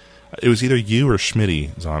think it was either you or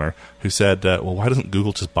Schmitty, Zahner, who said, well, why doesn't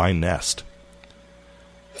Google just buy Nest?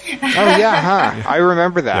 Oh, yeah, huh? I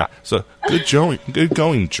remember that. Yeah. So, good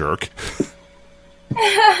going, jerk.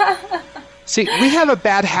 See, we have a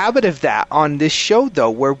bad habit of that on this show, though,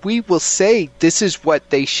 where we will say this is what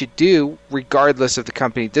they should do, regardless of the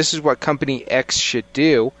company. This is what company X should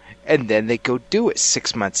do, and then they go do it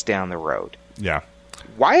 6 months down the road. Yeah.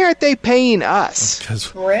 Why aren't they paying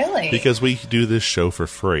us? Really? Because we do this show for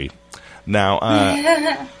free. Now,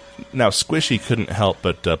 Squishy couldn't help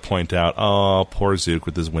but point out, oh, poor Zook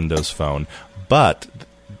with his Windows phone. But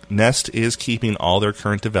Nest is keeping all their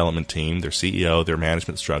current development team, their CEO, their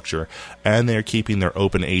management structure, and they're keeping their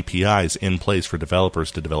open APIs in place for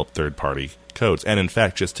developers to develop third-party codes. And in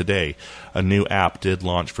fact, just today, a new app did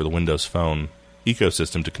launch for the Windows Phone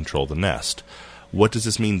ecosystem to control the Nest. What does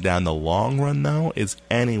this mean down the long run, though, is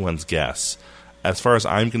anyone's guess. As far as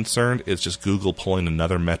I'm concerned, it's just Google pulling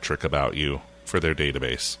another metric about you for their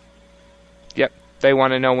database. Yep. They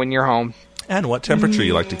want to know when you're home. And what temperature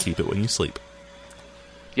you like to keep it when you sleep.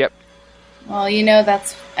 Yep. Well,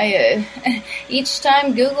 that's each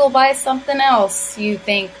time Google buys something else, you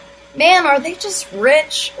think, man, are they just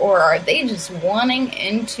rich or are they just wanting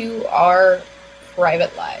into our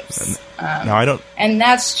private lives? No, I don't. And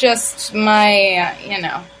that's just my,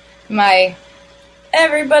 my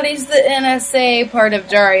everybody's the NSA part of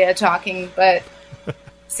Daria talking, but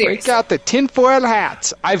seriously. Break out the tinfoil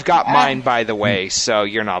hats. I've got mine, by the way, so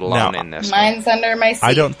you're not alone in this. Mine's under my seat.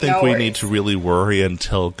 I don't think we worries. need to really worry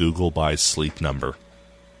until Google buys Sleep Number.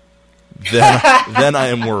 Then I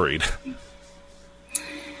am worried.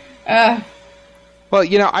 Well,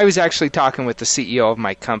 I was actually talking with the CEO of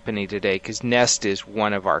my company today because Nest is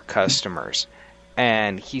one of our customers.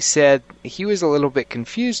 And he said he was a little bit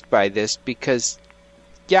confused by this because,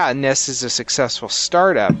 yeah, Nest is a successful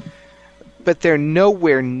startup, but they're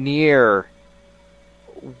nowhere near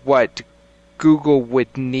what Google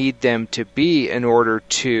would need them to be in order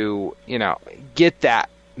to, get that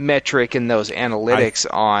metric and those analytics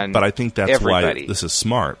on. But I think that's everybody. why this is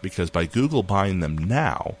smart, because by Google buying them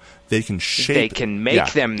now, they can shape. They can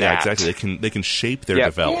make them that. Yeah, exactly. They can shape their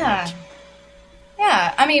development.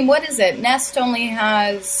 Yeah. I mean, what is it? Nest only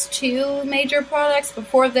has 2 major products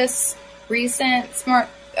before this recent smart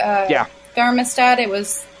thermostat. It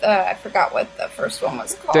was I forgot what the first one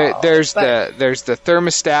was called. There's the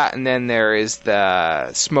thermostat, and then there is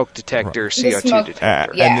the smoke detector, CO2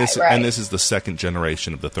 detector. And this is the second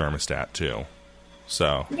generation of the thermostat too.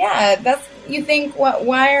 So that's, you think,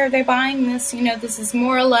 why are they buying this? This is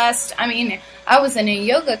more or less. I mean, I was in a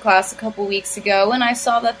yoga class a couple weeks ago, and I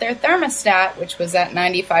saw that their thermostat, which was at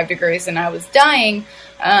 95 degrees, and I was dying,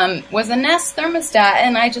 was a Nest thermostat,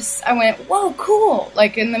 and I went, whoa, cool,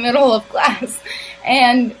 like in the middle of class,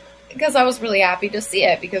 and because I was really happy to see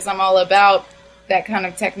it, because I'm all about that kind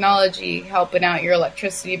of technology helping out your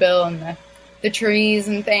electricity bill and the trees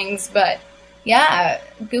and things, but. Yeah,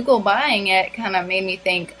 Google buying it kind of made me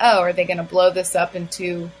think, are they going to blow this up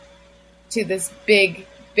into this big,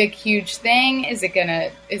 huge thing? Is it going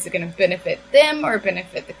to benefit them or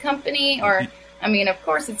benefit the company? Or, I mean, of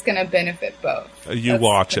course it's going to benefit both. You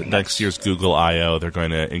watch at next year's Google I.O., they're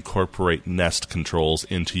going to incorporate Nest controls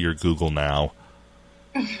into your Google Now.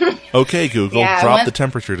 Okay, Google, drop the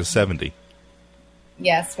temperature to 70.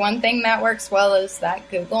 Yes, one thing that works well is that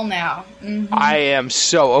Google Now. Mm-hmm. I am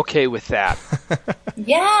so okay with that.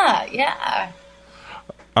 Yeah.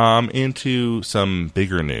 Into some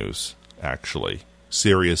bigger news, actually.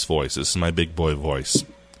 Serious voice. This is my big boy voice.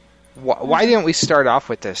 Why didn't we start off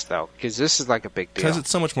with this, though? Because this is like a big deal. Because it's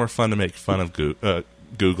so much more fun to make fun of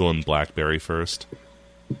Google and BlackBerry first.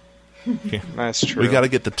 Yeah. That's true. We got to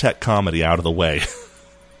get the tech comedy out of the way.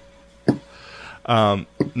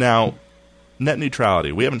 Now... Net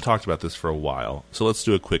neutrality. We haven't talked about this for a while, so let's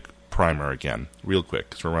do a quick primer again, real quick,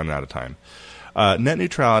 because we're running out of time. Net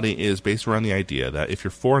neutrality is based around the idea that if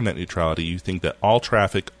you're for net neutrality, you think that all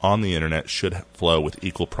traffic on the internet should flow with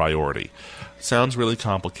equal priority. Sounds really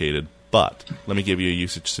complicated, but let me give you a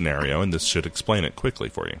usage scenario, and this should explain it quickly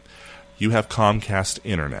for you. You have Comcast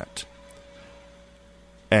Internet,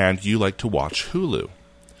 and you like to watch Hulu.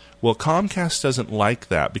 Well, Comcast doesn't like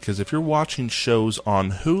that, because if you're watching shows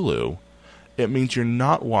on Hulu, it means you're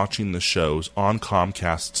not watching the shows on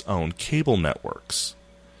Comcast's own cable networks.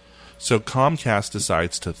 So Comcast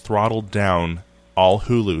decides to throttle down all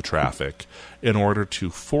Hulu traffic in order to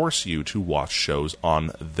force you to watch shows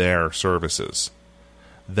on their services.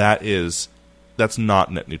 That's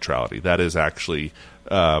not net neutrality. That is actually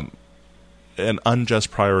an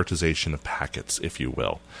unjust prioritization of packets, if you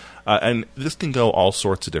will. And this can go all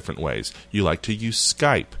sorts of different ways. You like to use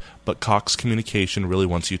Skype, but Cox Communication really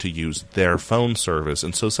wants you to use their phone service,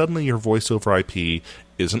 and so suddenly your voice over IP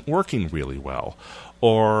isn't working really well.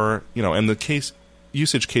 Or, and the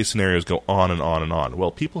usage case scenarios go on and on and on.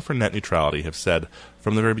 Well, people for net neutrality have said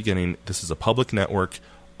from the very beginning, this is a public network,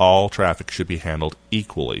 all traffic should be handled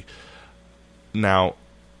equally. Now,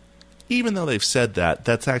 even though they've said that,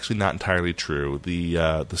 that's actually not entirely true.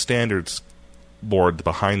 The standards board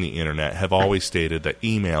behind the internet have always stated that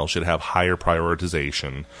email should have higher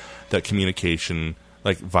prioritization, that communication,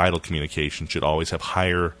 like vital communication, should always have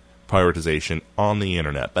higher prioritization on the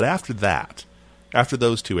internet. But after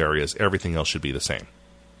those two areas, everything else should be the same.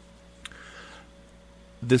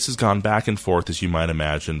 This has gone back and forth, as you might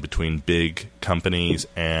imagine, between big companies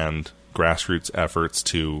and grassroots efforts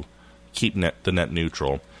to keep the net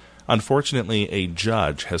neutral. Unfortunately, a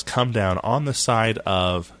judge has come down on the side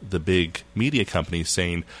of the big media companies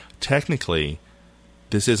saying, technically,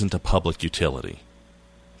 this isn't a public utility.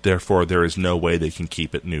 Therefore, there is no way they can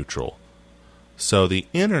keep it neutral. So the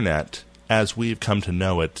internet, as we've come to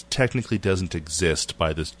know it, technically doesn't exist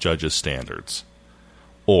by this judge's standards.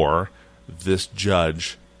 Or this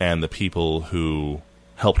judge and the people who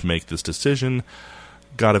helped make this decision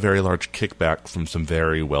got a very large kickback from some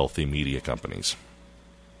very wealthy media companies.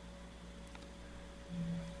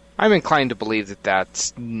 I'm inclined to believe that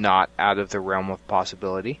that's not out of the realm of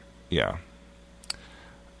possibility. Yeah.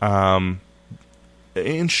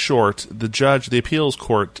 In short, the appeals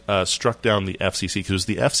court struck down the FCC, because it was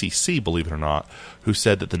the FCC, believe it or not, who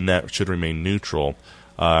said that the net should remain neutral.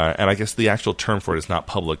 And I guess the actual term for it is not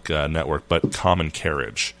public network, but common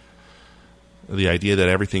carriage. The idea that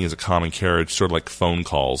everything is a common carriage, sort of like phone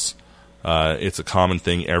calls. It's a common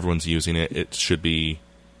thing. Everyone's using it. It should be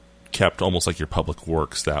kept almost like your public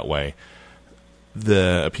works that way.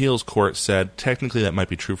 The appeals court said technically that might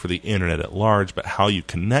be true for the internet at large, but how you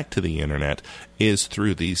connect to the internet is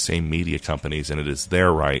through these same media companies, and it is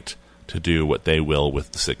their right to do what they will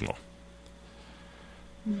with the signal.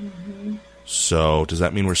 Mm-hmm. So, does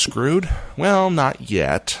that mean we're screwed? Well, not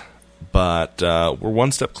yet, but we're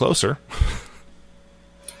one step closer.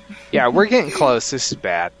 Yeah, we're getting close. This is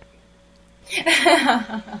bad.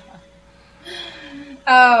 Oh,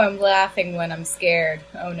 I'm laughing when I'm scared.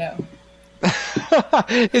 Oh, no.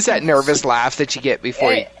 It's that nervous laugh that you get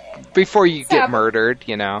before you get murdered,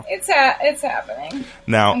 you know. It's happening.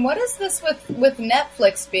 Now, and what is this with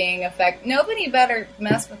Netflix being affected? Nobody better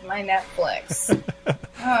mess with my Netflix.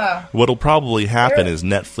 What'll probably happen is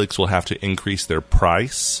Netflix will have to increase their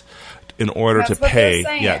price in order to pay.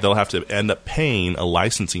 Yeah, they'll have to end up paying a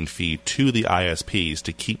licensing fee to the ISPs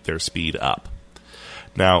to keep their speed up.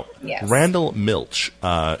 Now, yes. Randall Milch,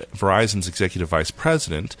 Verizon's executive vice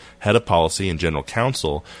president, head of policy, and general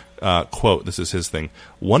counsel, quote, this is his thing,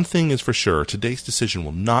 "One thing is for sure, today's decision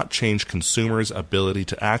will not change consumers' ability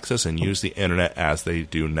to access and use the internet as they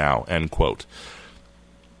do now," end quote.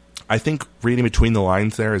 I think reading between the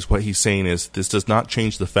lines there is what he's saying is, this does not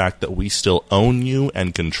change the fact that we still own you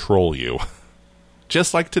and control you.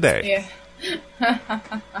 Just like today. Yeah.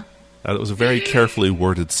 That was a very carefully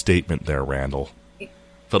worded statement there, Randall.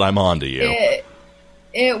 But I'm on to you.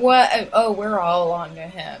 It was. Oh, we're all on to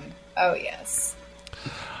him. Oh, yes.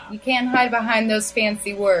 You can't hide behind those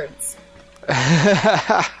fancy words.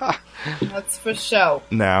 That's for show.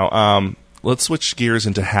 Now, let's switch gears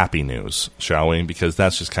into happy news, shall we? Because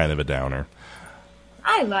that's just kind of a downer.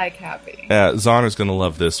 I like happy. Zahner's going to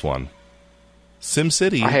love this one.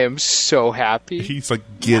 SimCity. I am so happy. He's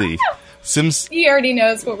like giddy. He already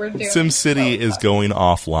knows what we're doing. SimCity is going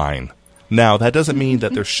offline. Now, that doesn't mean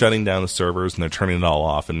that they're shutting down the servers and they're turning it all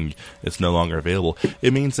off and it's no longer available.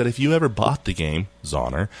 It means that if you ever bought the game,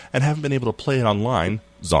 Zahner, and haven't been able to play it online,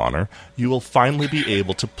 Zahner, you will finally be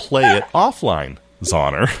able to play it offline,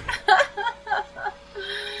 Zahner.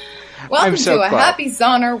 Welcome to a happy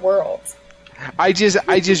Zahner world. I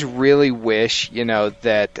just really wish,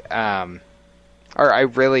 that, or I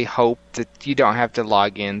really hope that you don't have to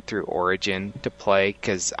log in through Origin to play,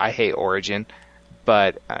 because I hate Origin.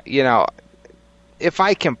 But, if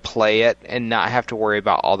I can play it and not have to worry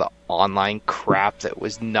about all the online crap that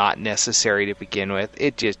was not necessary to begin with,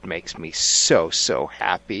 it just makes me so, so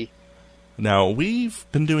happy. Now, we've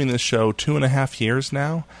been doing this show 2.5 years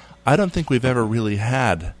now. I don't think we've ever really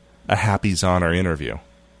had a happy Zahner interview.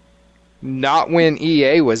 Not when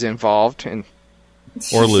EA was involved.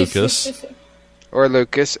 Or Lucas. Or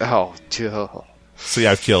Lucas. Oh, dude. See,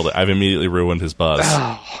 I've killed it. I've immediately ruined his buzz.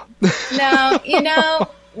 Oh. Now,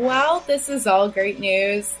 while this is all great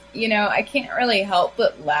news, I can't really help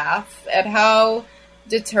but laugh at how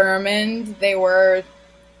determined they were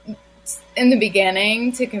in the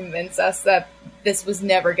beginning to convince us that this was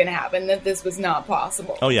never going to happen, that this was not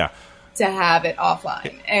possible. Oh, yeah. To have it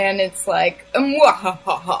offline. And it's like,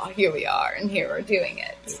 here we are, and here we're doing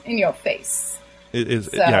it in your face. It is,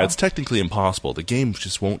 so. Yeah, it's technically impossible. The game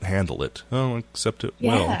just won't handle it. Oh, except it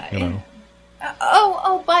will,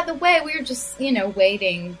 Oh, by the way, we were just,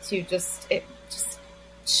 waiting to just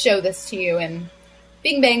show this to you, and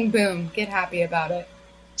bing, bang, boom, get happy about it.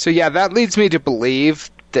 So, yeah, that leads me to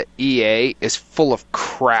believe that EA is full of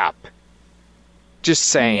crap. Just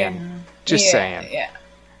saying. Yeah. Just saying. Yeah.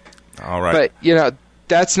 All right. But,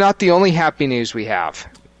 that's not the only happy news we have.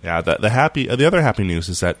 Yeah, the other happy news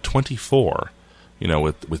is that 24,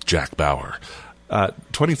 with Jack Bauer,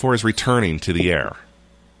 24 is returning to the air.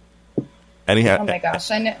 And oh my gosh,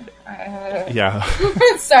 I know. Yeah.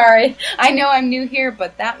 Sorry. I know I'm new here,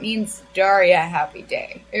 but that means Daria happy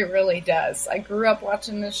day. It really does. I grew up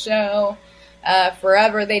watching the show.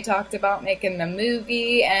 Forever they talked about making the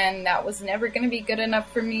movie, and that was never going to be good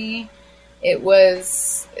enough for me. It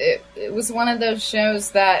was one of those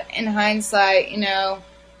shows that, in hindsight,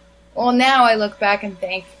 well, now I look back and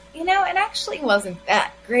think, it actually wasn't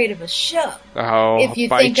that great of a show. Oh, if you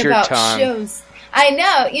bite think your about tongue. Shows. I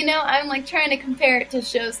know, I'm like trying to compare it to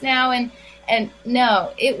shows now, and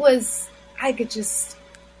no, it was, I could just,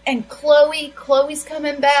 and Chloe's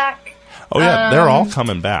coming back. Oh yeah, they're all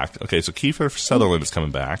coming back. Okay, so Kiefer Sutherland is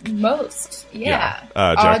coming back. Most, yeah.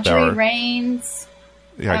 Jack Audrey Bauer. Raines.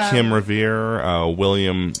 Yeah, Kim Revere,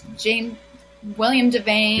 William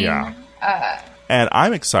Devane. Yeah. And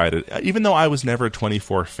I'm excited. Even though I was never a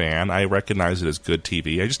 24 fan, I recognize it as good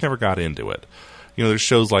TV. I just never got into it. There's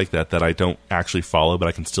shows like that I don't actually follow, but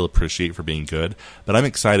I can still appreciate for being good. But I'm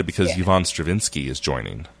excited because Yvonne Stravinsky is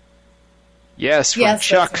joining. Yes, from Yes,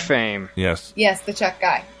 Chuck that's fame. Yes. Yes, the Chuck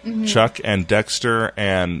guy. Mhm. Chuck and Dexter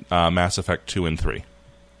and Mass Effect 2 and 3.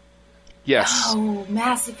 Yes. Oh,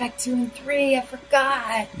 Mass Effect 2 and 3, I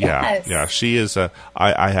forgot. Yeah, Yes. yeah. She is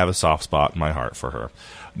I have a soft spot in my heart for her.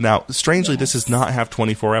 Now, strangely, this does not have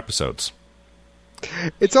 24 episodes.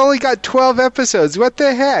 It's only got 12 episodes. What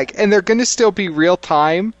the heck? And they're going to still be real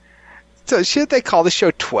time? So should they call the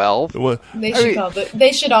show 12? Well, They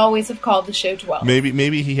should always have called the show 12.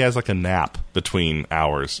 maybe he has like a nap between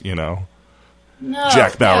hours, you know. No,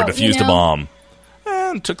 Jack Bauer no, defused a bomb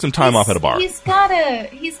and took some time off at a bar. He's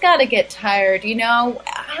gotta get tired, you know?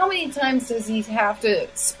 How many times does he have to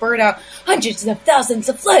spurt out hundreds of thousands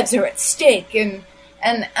of lives are at stake? And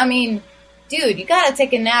I mean, dude, you gotta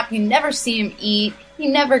take a nap. You never see him eat. He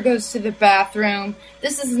never goes to the bathroom.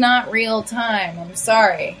 This is not real time. I'm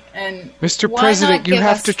sorry. And Mr. why President, not you give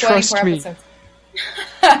have us to trust 24 me.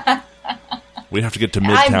 episodes? We have to get to I'm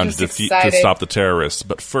Midtown just to excited. stop the terrorists,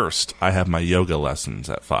 but first, I have my yoga lessons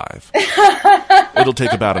at 5. It'll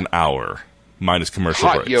take about an hour, minus commercial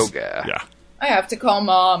Hot breaks. yoga. Yeah. I have to call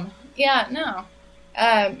Mom. Yeah, no.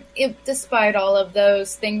 Despite all of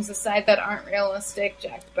those things aside that aren't realistic,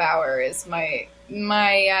 Jack Bauer is my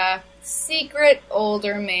secret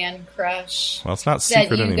older man crush. Well, it's not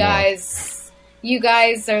secret that anymore. You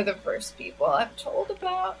guys are the first people I've told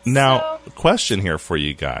about. Now, so. question here for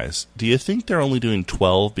you guys. Do you think they're only doing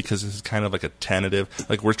 12 because this is kind of like a tentative?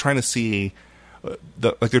 Like, we're trying to see...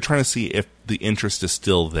 they're trying to see if the interest is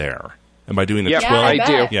still there. And by doing a 12... I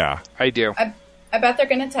do. Yeah. I do. I bet they're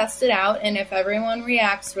going to test it out, and if everyone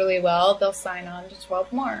reacts really well, they'll sign on to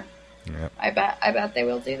 12 more. Yeah. I bet they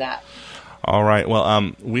will do that. All right.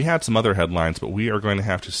 Well, we had some other headlines, but we are going to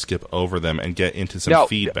have to skip over them and get into some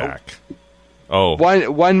feedback. Oh.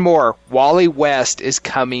 One more. Wally West is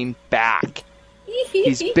coming back.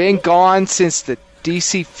 He's been gone since the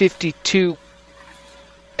DC-52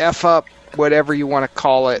 F-up, whatever you want to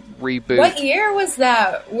call it, reboot. What year was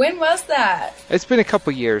that? When was that? It's been a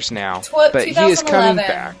couple years now. But he is coming 2011.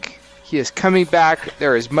 back. He is coming back.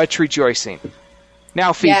 There is much rejoicing.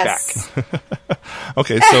 Now feedback. Yes.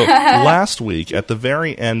 Okay, so last week, at the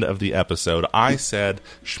very end of the episode, I said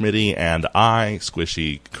Schmitty and I.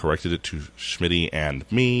 Squishy corrected it to Schmitty and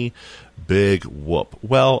me. Big whoop.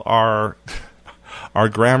 Well, our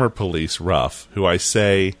grammar police, Ruff, who I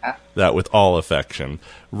say that with all affection,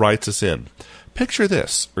 writes us in. Picture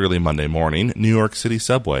this, early Monday morning, New York City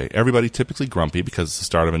subway. Everybody typically grumpy because it's the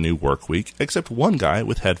start of a new work week, except one guy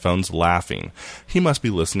with headphones laughing. He must be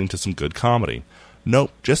listening to some good comedy.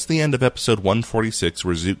 Nope, just the end of episode 146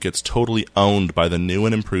 where Zook gets totally owned by the new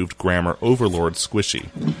and improved grammar overlord Squishy.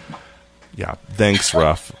 Yeah, thanks,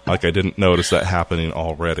 Ruff. Like I didn't notice that happening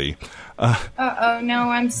already. Uh-oh,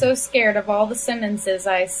 no, I'm so scared of all the sentences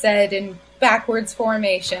I said in backwards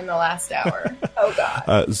formation the last hour. Oh,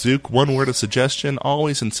 God. Zook, one word of suggestion,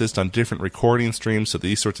 always insist on different recording streams so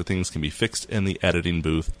these sorts of things can be fixed in the editing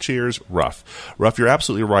booth. Cheers, Ruff. Ruff, you're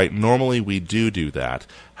absolutely right. Normally we do that.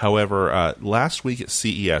 However, last week at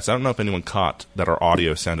CES, I don't know if anyone caught that our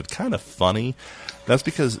audio sounded kind of funny. That's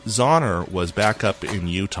because Zonner was back up in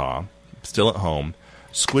Utah, still at home.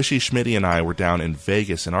 Squishy, Schmitty, and I were down in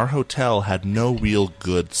Vegas, and our hotel had no real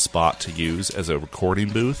good spot to use as a recording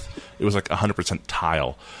booth. It was like 100%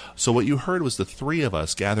 tile. So what you heard was the three of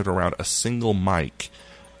us gathered around a single mic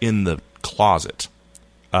in the closet.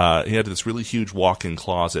 He had this really huge walk-in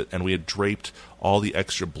closet, and we had draped all the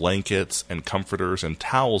extra blankets and comforters and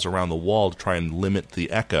towels around the wall to try and limit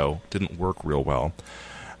the echo. Didn't work real well.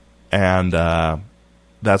 And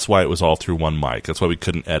that's why it was all through one mic. That's why we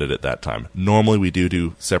couldn't edit it that time. Normally we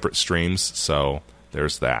do separate streams, so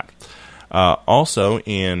there's that. Also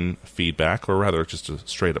in feedback, or rather just a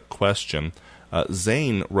straight-up question,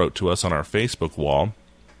 Zane wrote to us on our Facebook wall.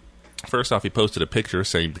 First off, he posted a picture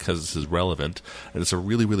saying, because this is relevant, and it's a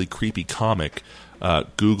really, really creepy comic,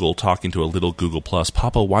 Google talking to a little Google Plus,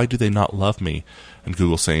 Papa, why do they not love me? And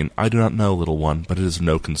Google saying, I do not know, little one, but it is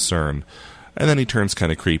no concern. And then he turns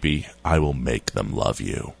kind of creepy, I will make them love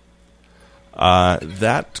you.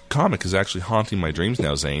 That comic is actually haunting my dreams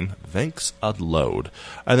now, Zane. Thanks a load.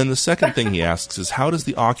 And then the second thing he asks is, how does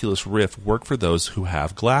the Oculus Rift work for those who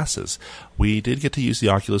have glasses? We did get to use the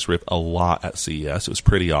Oculus Rift a lot at CES. It was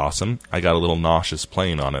pretty awesome. I got a little nauseous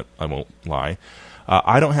playing on it, I won't lie.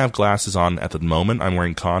 I don't have glasses on at the moment. I'm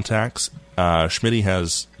wearing contacts. Schmitty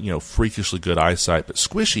has, freakishly good eyesight, but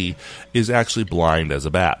Squishy is actually blind as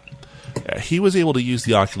a bat. He was able to use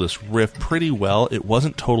the Oculus Rift pretty well. It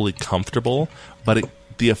wasn't totally comfortable, but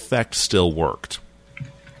the effect still worked.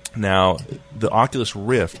 Now, the Oculus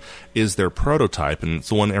Rift is their prototype, and it's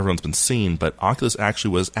the one everyone's been seeing, but Oculus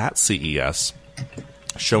actually was at CES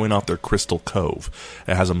showing off their Crystal Cove.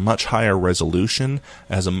 It has a much higher resolution,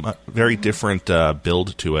 it has a very different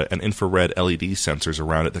build to it, and infrared LED sensors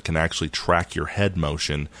around it that can actually track your head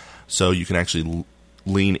motion, so you can actually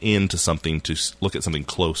lean into something to look at something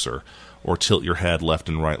closer, or tilt your head left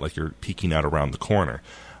and right like you're peeking out around the corner.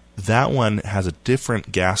 That one has a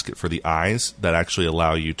different gasket for the eyes that actually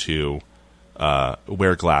allow you to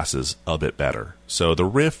wear glasses a bit better. So the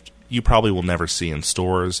Rift you probably will never see in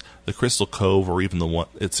stores. The Crystal Cove, or even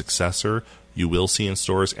its successor, you will see in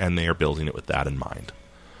stores, and they are building it with that in mind.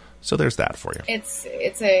 So there's that for you. It's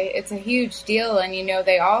a huge deal, and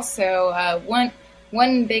they also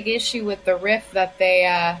one big issue with the Rift that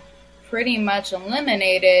they pretty much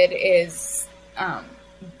eliminated is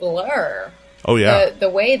blur. Oh yeah, the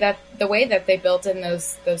way that they built in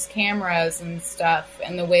those cameras and stuff,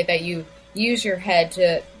 and the way that you use your head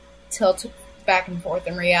to tilt back and forth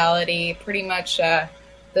in reality, pretty much the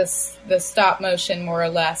stop motion, more or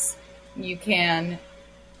less. You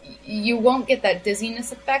won't get that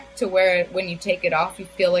dizziness effect to where when you take it off you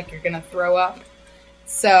feel like you're gonna throw up.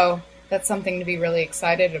 So that's something to be really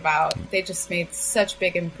excited about. They just made such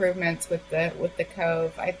big improvements with the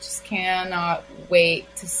Cove. I just cannot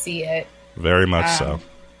wait to see it. Very much so.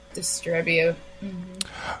 Distribute. Mm-hmm.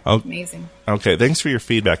 Oh, amazing. Okay, thanks for your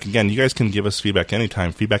feedback. Again, you guys can give us feedback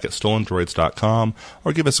anytime, feedback@stolendroids.com,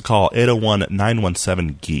 or give us a call,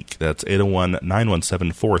 801-917-GEEK. That's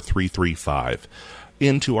 801-917-4335.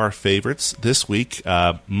 Into our favorites this week,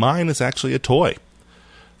 mine is actually a toy.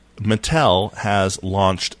 Mattel has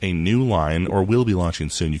launched a new line, or will be launching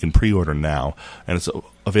soon. You can pre-order now, and it's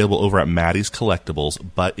available over at Maddie's Collectibles,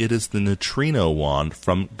 but it is the Neutrino wand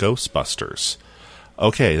from Ghostbusters.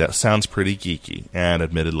 Okay, that sounds pretty geeky, and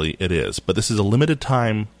admittedly it is, but this is a limited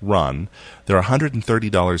time run. They're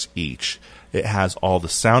 $130 each. It has all the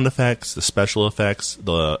sound effects, the special effects,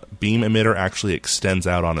 the beam emitter actually extends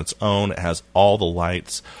out on its own, it has all the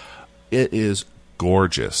lights. It is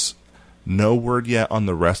gorgeous. No word yet on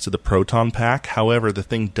the rest of the Proton Pack, however, the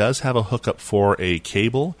thing does have a hookup for a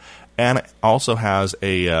cable, and it also has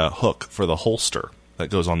a hook for the holster that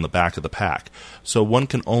goes on the back of the pack. So one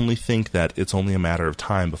can only think that it's only a matter of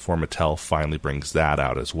time before Mattel finally brings that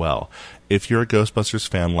out as well. If you're a Ghostbusters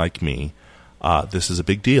fan like me, this is a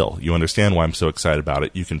big deal. You understand why I'm so excited about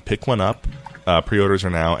it. You can pick one up. Pre-orders are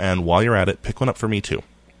now, and while you're at it, pick one up for me too.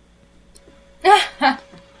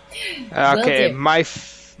 Okay, my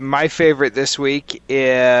favorite this week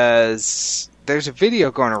is there's a video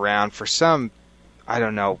going around for some, I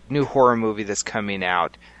don't know, new horror movie that's coming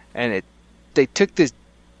out, and they took this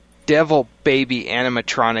devil baby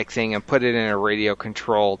animatronic thing and put it in a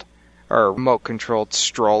radio-controlled or remote-controlled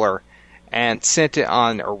stroller and sent it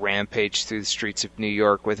on a rampage through the streets of New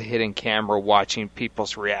York with a hidden camera watching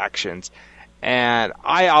people's reactions. And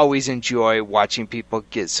I always enjoy watching people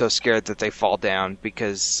get so scared that they fall down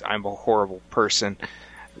because I'm a horrible person.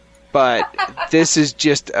 But this is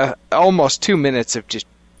just almost 2 minutes of just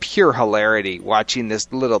pure hilarity watching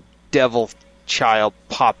this little devil child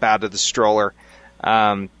pop out of the stroller.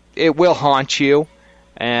 It will haunt you,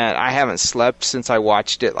 and I haven't slept since I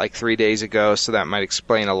watched it like 3 days ago, so that might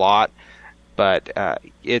explain a lot. But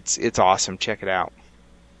it's awesome. Check it out.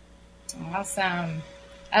 Awesome.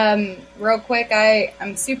 Real quick,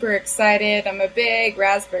 I'm super excited. I'm a big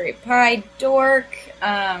Raspberry Pi dork.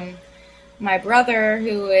 My brother,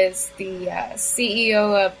 who is the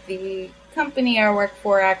CEO of the company I work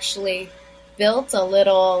for, actually built a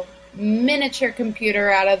little miniature computer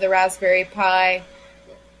out of the Raspberry Pi.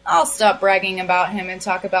 I'll stop bragging about him and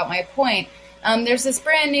talk about my point. There's this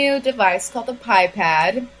brand new device called the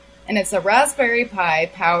PiPad, and it's a Raspberry Pi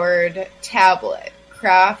powered tablet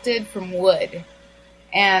crafted from wood.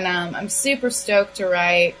 And I'm super stoked to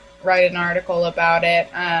write an article about it.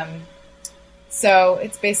 So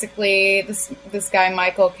it's basically this guy,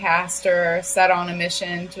 Michael Castor, set on a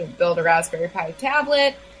mission to build a Raspberry Pi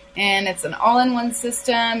tablet, and it's an all-in-one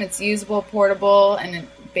system. It's usable, portable, and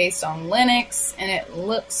based on Linux, and it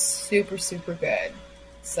looks super, super good.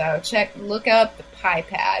 So look up the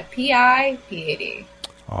PiPad, PiPad.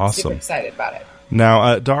 Awesome. Super excited about it.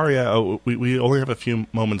 Now, Daria, we only have a few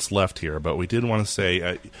moments left here, but we did want to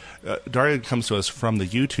say, Daria comes to us from the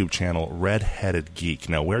YouTube channel Red-Headed Geek.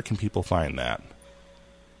 Now, where can people find that?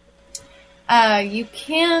 You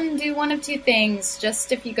can do one of two things.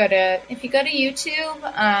 Just if you go to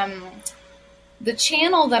YouTube, the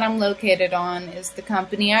channel that I'm located on is the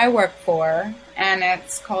company I work for, and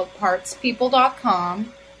it's called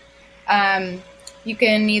PartsPeople.com. You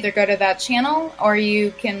can either go to that channel, or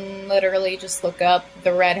you can literally just look up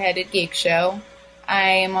the Red-Headed Geek Show. I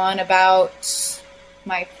am on about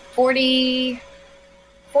my 44th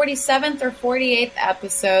 47th or 48th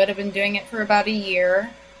episode. I've been doing it for about a year.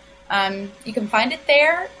 You can find it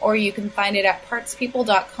there, or you can find it at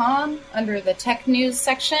partspeople.com under the tech news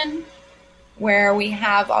section, where we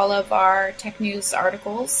have all of our tech news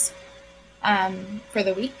articles for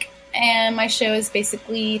the week. And my show is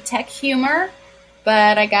basically tech humor,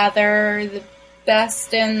 but I gather the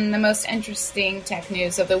best and the most interesting tech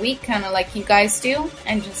news of the week, kind of like you guys do,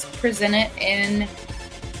 and just present it in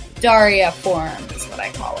Daria form is what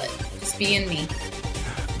I call it. Just being me.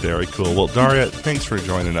 Very cool. Well, Daria, thanks for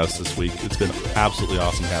joining us this week. It's been absolutely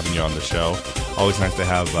awesome having you on the show. Always nice to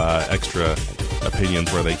have extra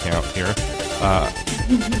opinions where they count here.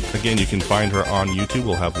 Again, you can find her on YouTube.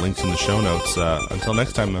 We'll have links in the show notes. Until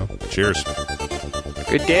next time, though, cheers.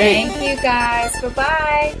 Good day. Thank you, guys.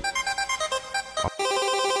 Bye-bye.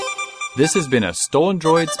 This has been a Stolen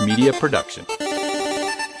Droids Media production.